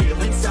me. I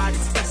feel inside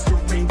it's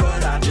festering,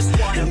 but I just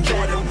want to be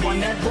the one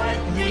that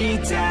let me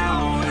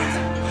down.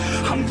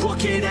 I'm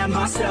looking at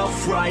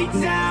myself right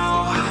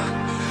now.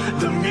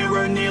 The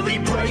mirror nearly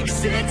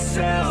breaks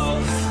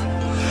itself.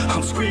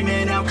 I'm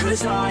screaming out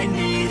cause I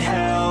need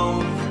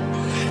help.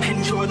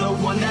 And you're the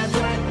one that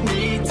let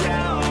me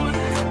down.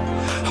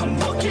 I'm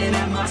looking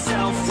at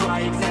myself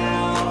right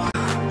now.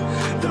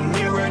 The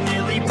mirror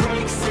nearly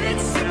breaks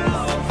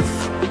itself.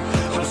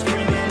 I'm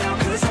screaming out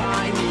cause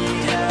I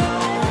need help.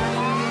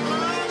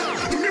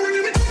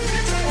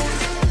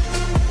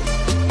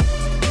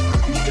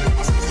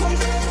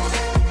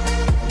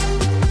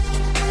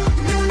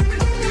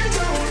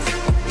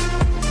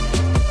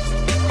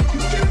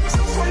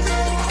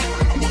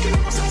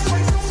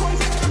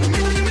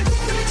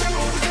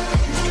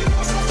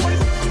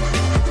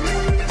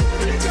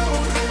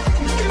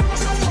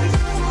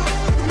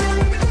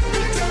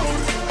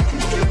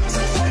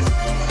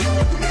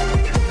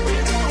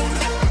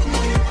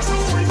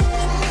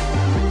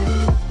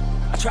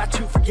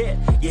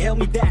 You held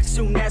me back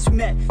soon as we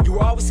met. You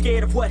were always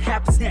scared of what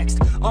happens next.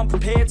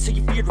 Unprepared, so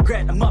you feared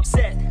regret. I'm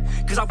upset,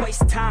 cause I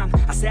wasted time.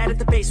 I sat at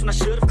the base when I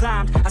should have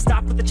climbed. I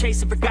stopped with the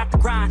chase and forgot the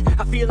grind.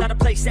 I feel out of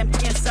place,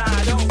 empty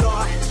inside. Oh,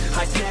 thought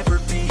I'd never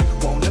be,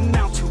 won't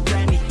amount to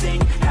anything.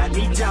 Had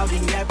me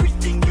doubting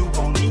everything. You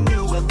only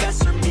knew a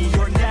lesser me.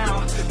 You're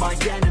now my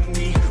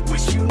enemy.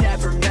 Wish you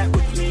never met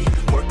with me.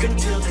 Work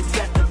until the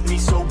death of me,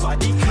 so I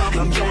become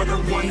a better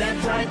me. One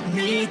that let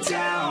me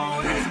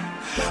down.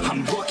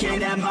 I'm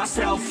looking at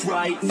myself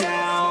right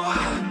now.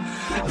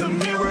 The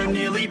mirror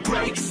nearly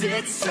breaks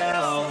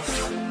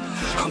itself.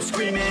 I'm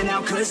screaming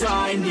out cause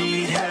I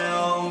need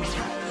help.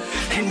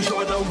 And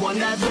you're the one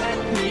that let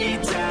me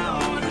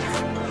down.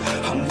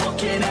 I'm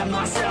looking at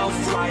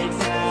myself right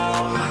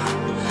now.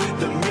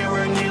 The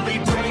mirror nearly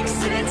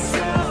breaks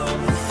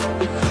itself.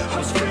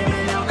 I'm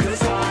screaming out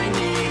cause I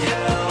need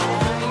help.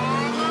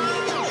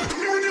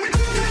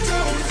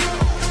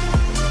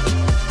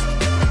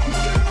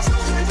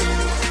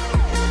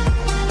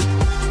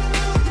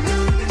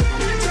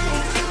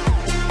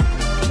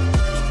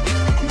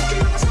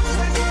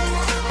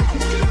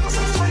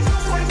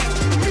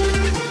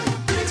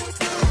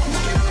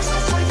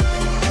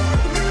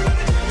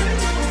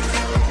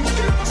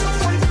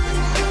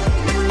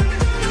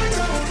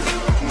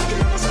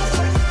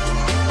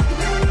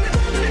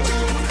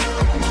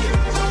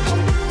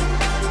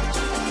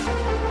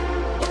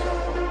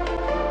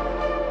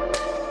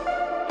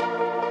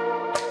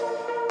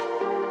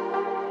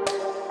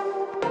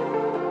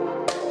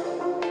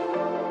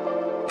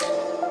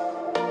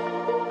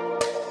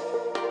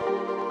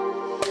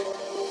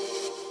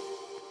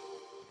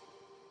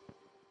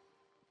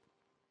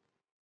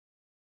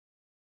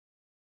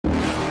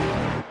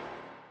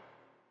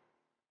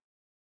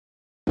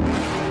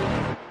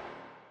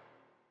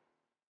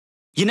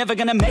 You're never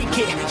gonna make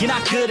it, you're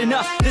not good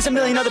enough. There's a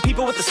million other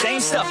people with the same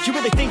stuff. You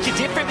really think you're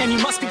different? Man, you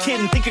must be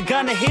kidding. Think you're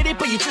gonna hit it,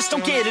 but you just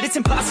don't get it. It's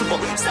impossible,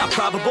 it's not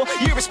probable,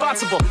 you're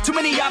irresponsible. Too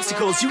many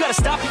obstacles, you gotta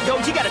stop it, yo.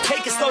 You gotta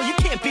take it slow, you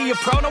can't be a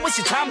pro. Don't waste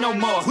your time no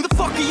more. Who the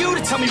fuck are you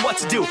to tell me what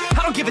to do?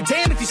 I don't give a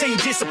damn if you say you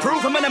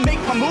disapprove. I'm gonna make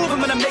my move,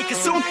 I'm gonna make it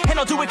soon. And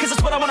I'll do it cause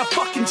it's what I wanna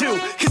fucking do.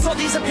 Cause all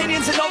these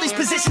opinions and all these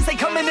positions, they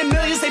come in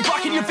millions, they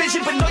blocking your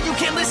vision. But no, you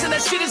can't listen,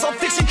 that shit is all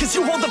fiction. Cause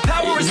you hold the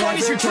power as long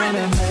as you're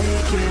dreaming.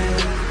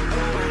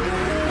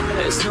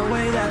 There's no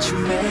way that you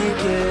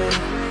make it.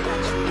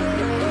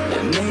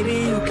 And maybe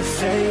you could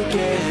fake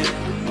it,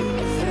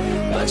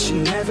 but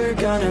you're never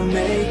gonna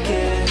make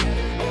it.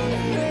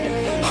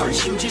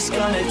 Aren't you just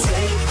gonna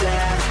take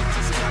that?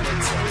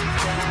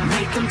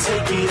 Make them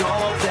take it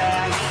all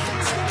back.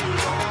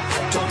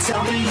 Don't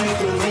tell me you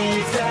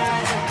believe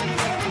that.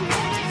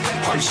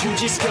 Aren't you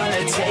just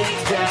gonna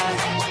take that?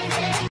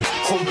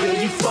 Or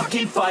will you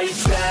fucking fight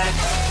back?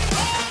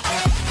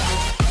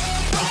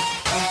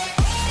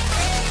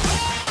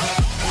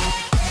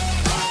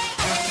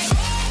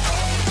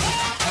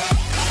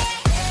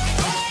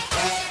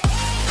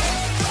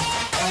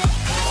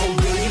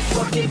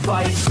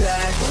 Fight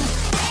back.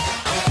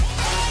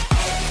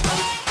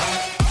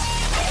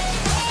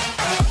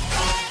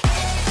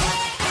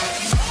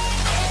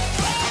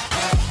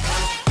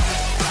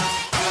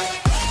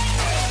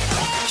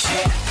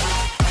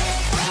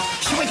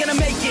 You ain't gonna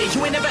make it,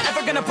 you ain't never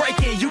ever gonna break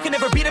it. You can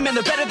never beat them and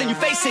they're better than you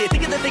face it.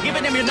 Thinking that they give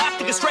a damn, you're not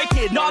thinking straight,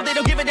 kid. No, they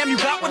don't give a damn, you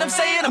got what I'm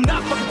saying? I'm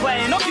not fucking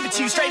playing, I'll give it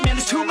to you straight, man.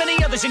 There's too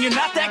many others and you're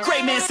not that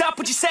great, man. Stop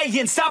what you're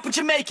saying, stop what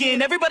you're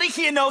making. Everybody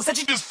here knows that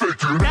you just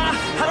faking. Nah,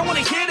 I don't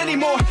wanna hear it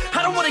anymore,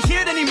 I don't wanna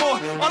hear it anymore.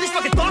 All these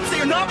fucking thoughts, they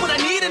are not what I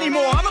need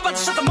anymore. I'm about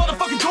to shut the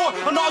motherfucking door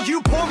on all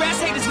you poor ass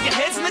haters with your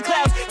heads in the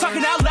clouds,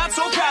 talking out loud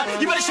so proud.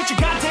 You better shut your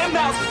goddamn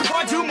mouth before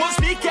I do more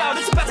speak out.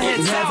 It's about to head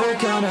south. You're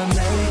never gonna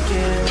make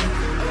it.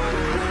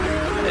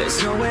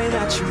 There's no way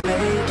that you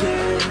make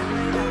it.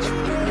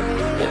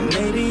 And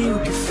maybe you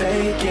can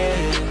fake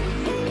it,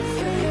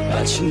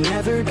 but you're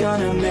never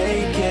gonna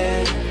make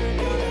it.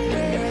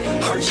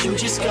 Aren't you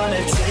just gonna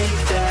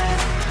take that?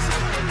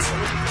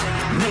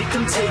 Make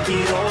them take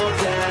it all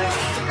back.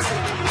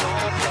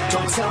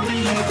 Don't tell me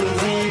you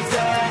believe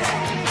that.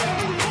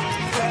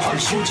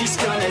 Aren't you just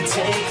gonna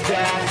take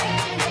that?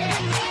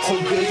 Or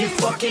will you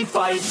fucking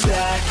fight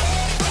back?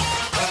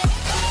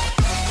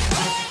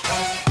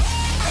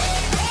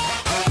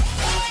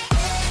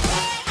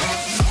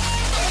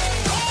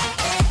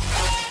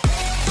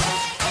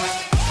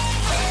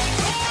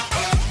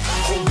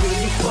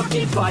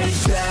 Fight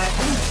back.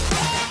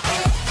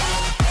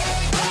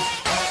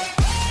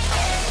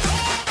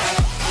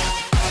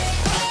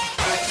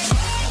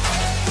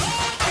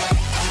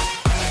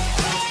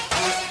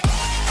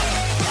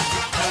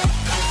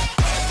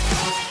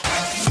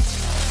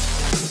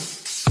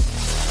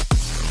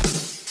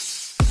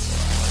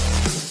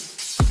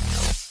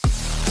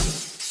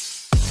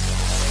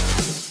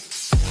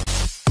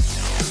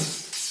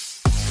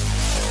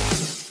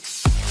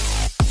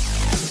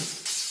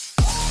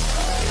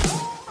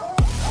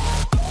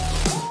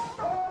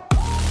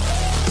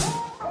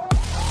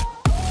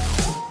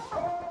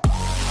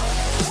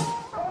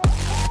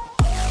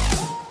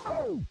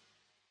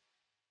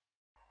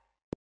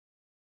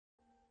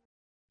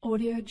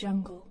 Audio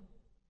Jungle.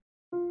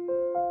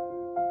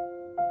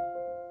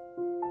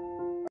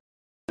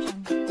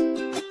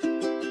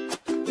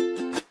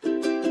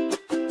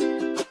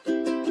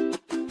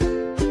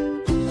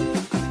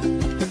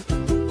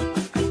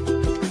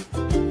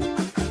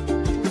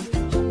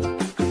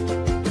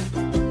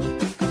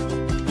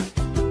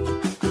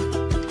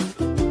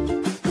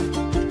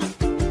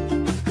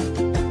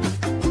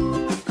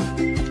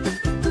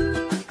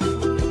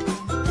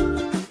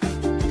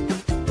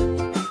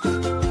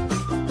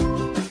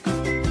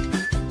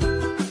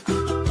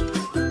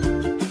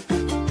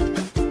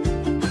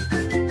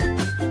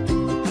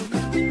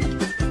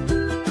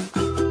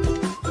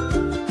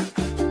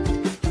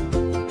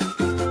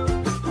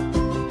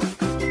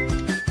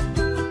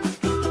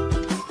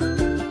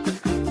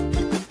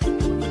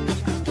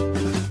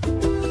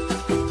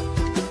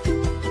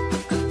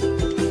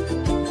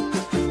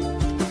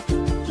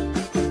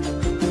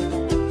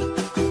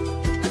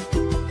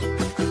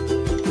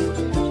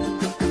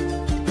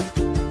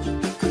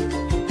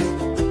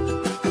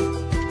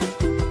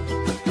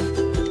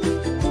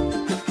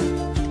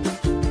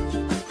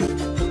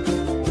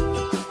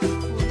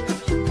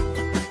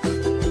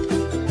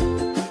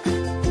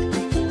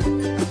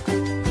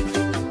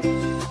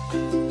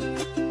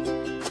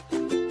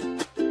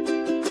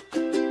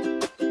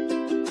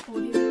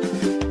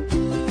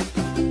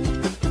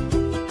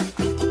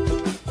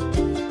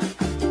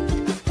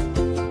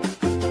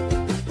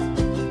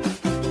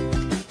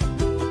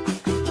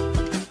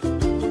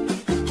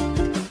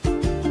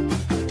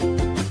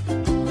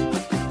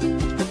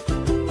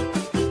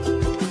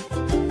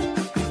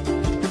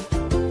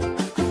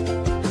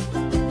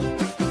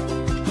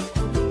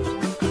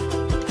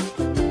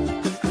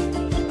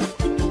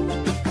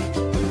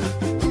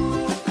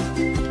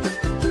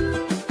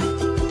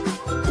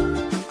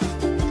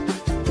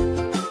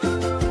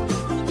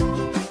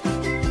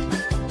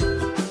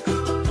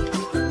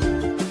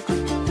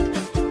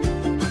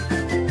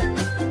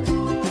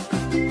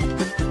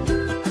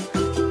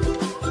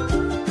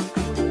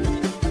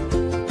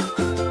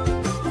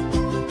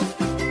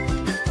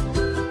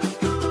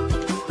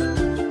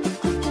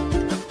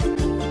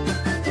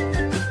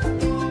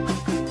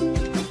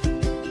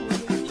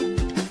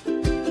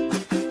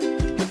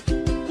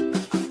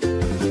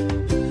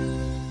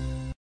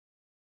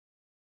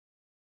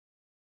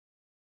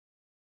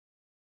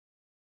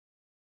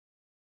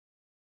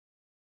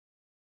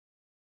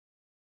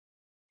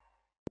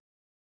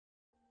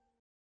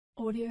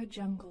 Audio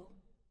Jungle.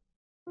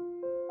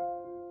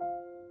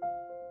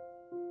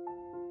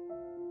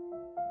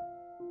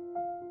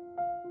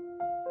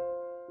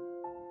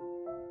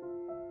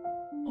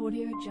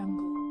 Audio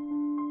Jungle.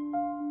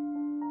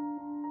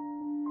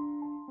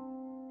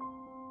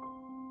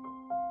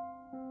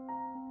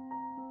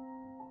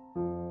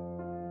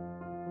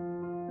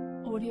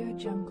 Audio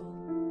Jungle.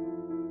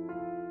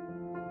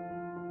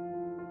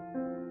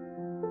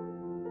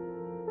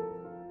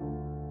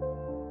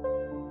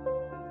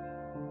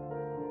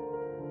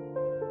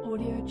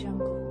 Audio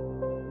Jungle.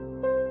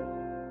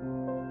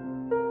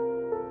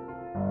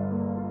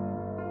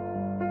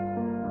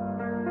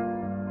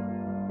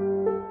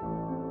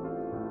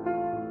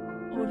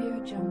 Audio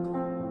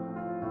Jungle.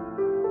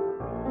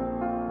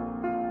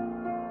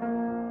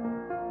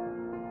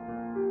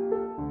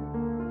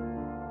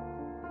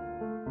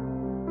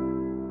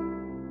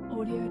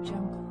 Audio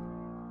Jungle.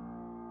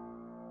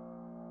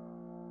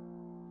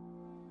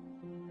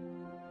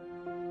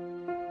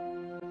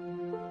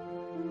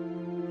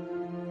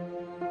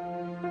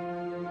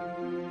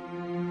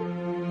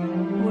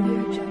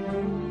 Audio Jungle. Audio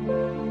Jungle.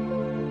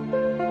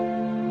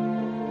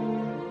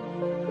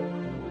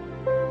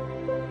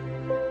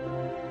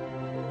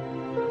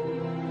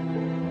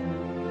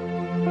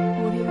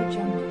 Audio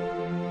Jungle.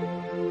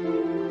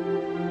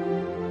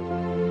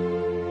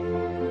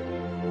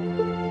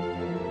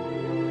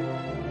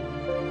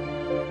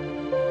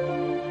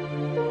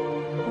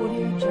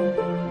 Audio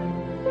Jungle.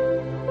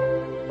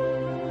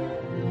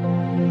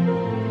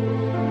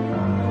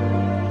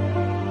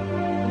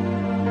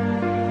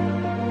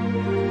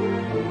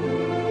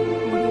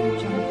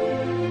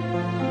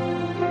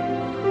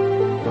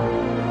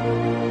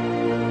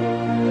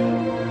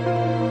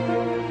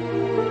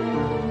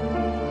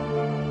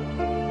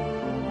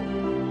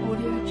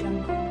 Audio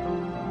Jungle.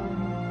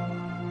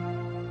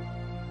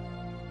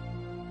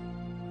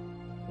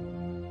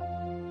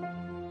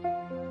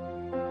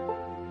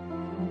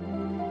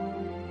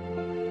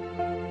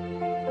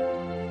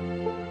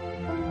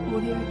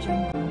 Audio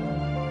Jungle.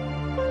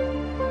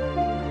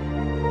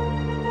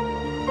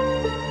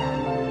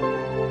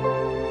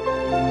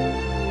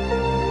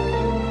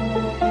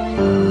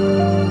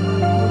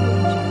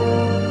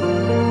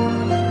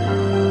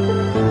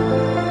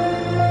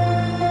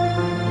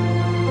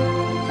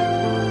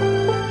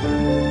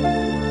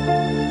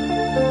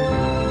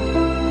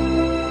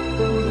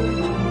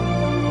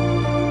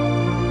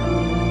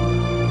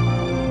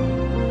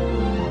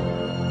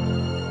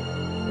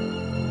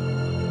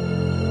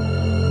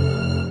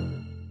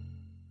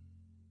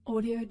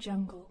 Audio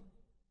Jungle.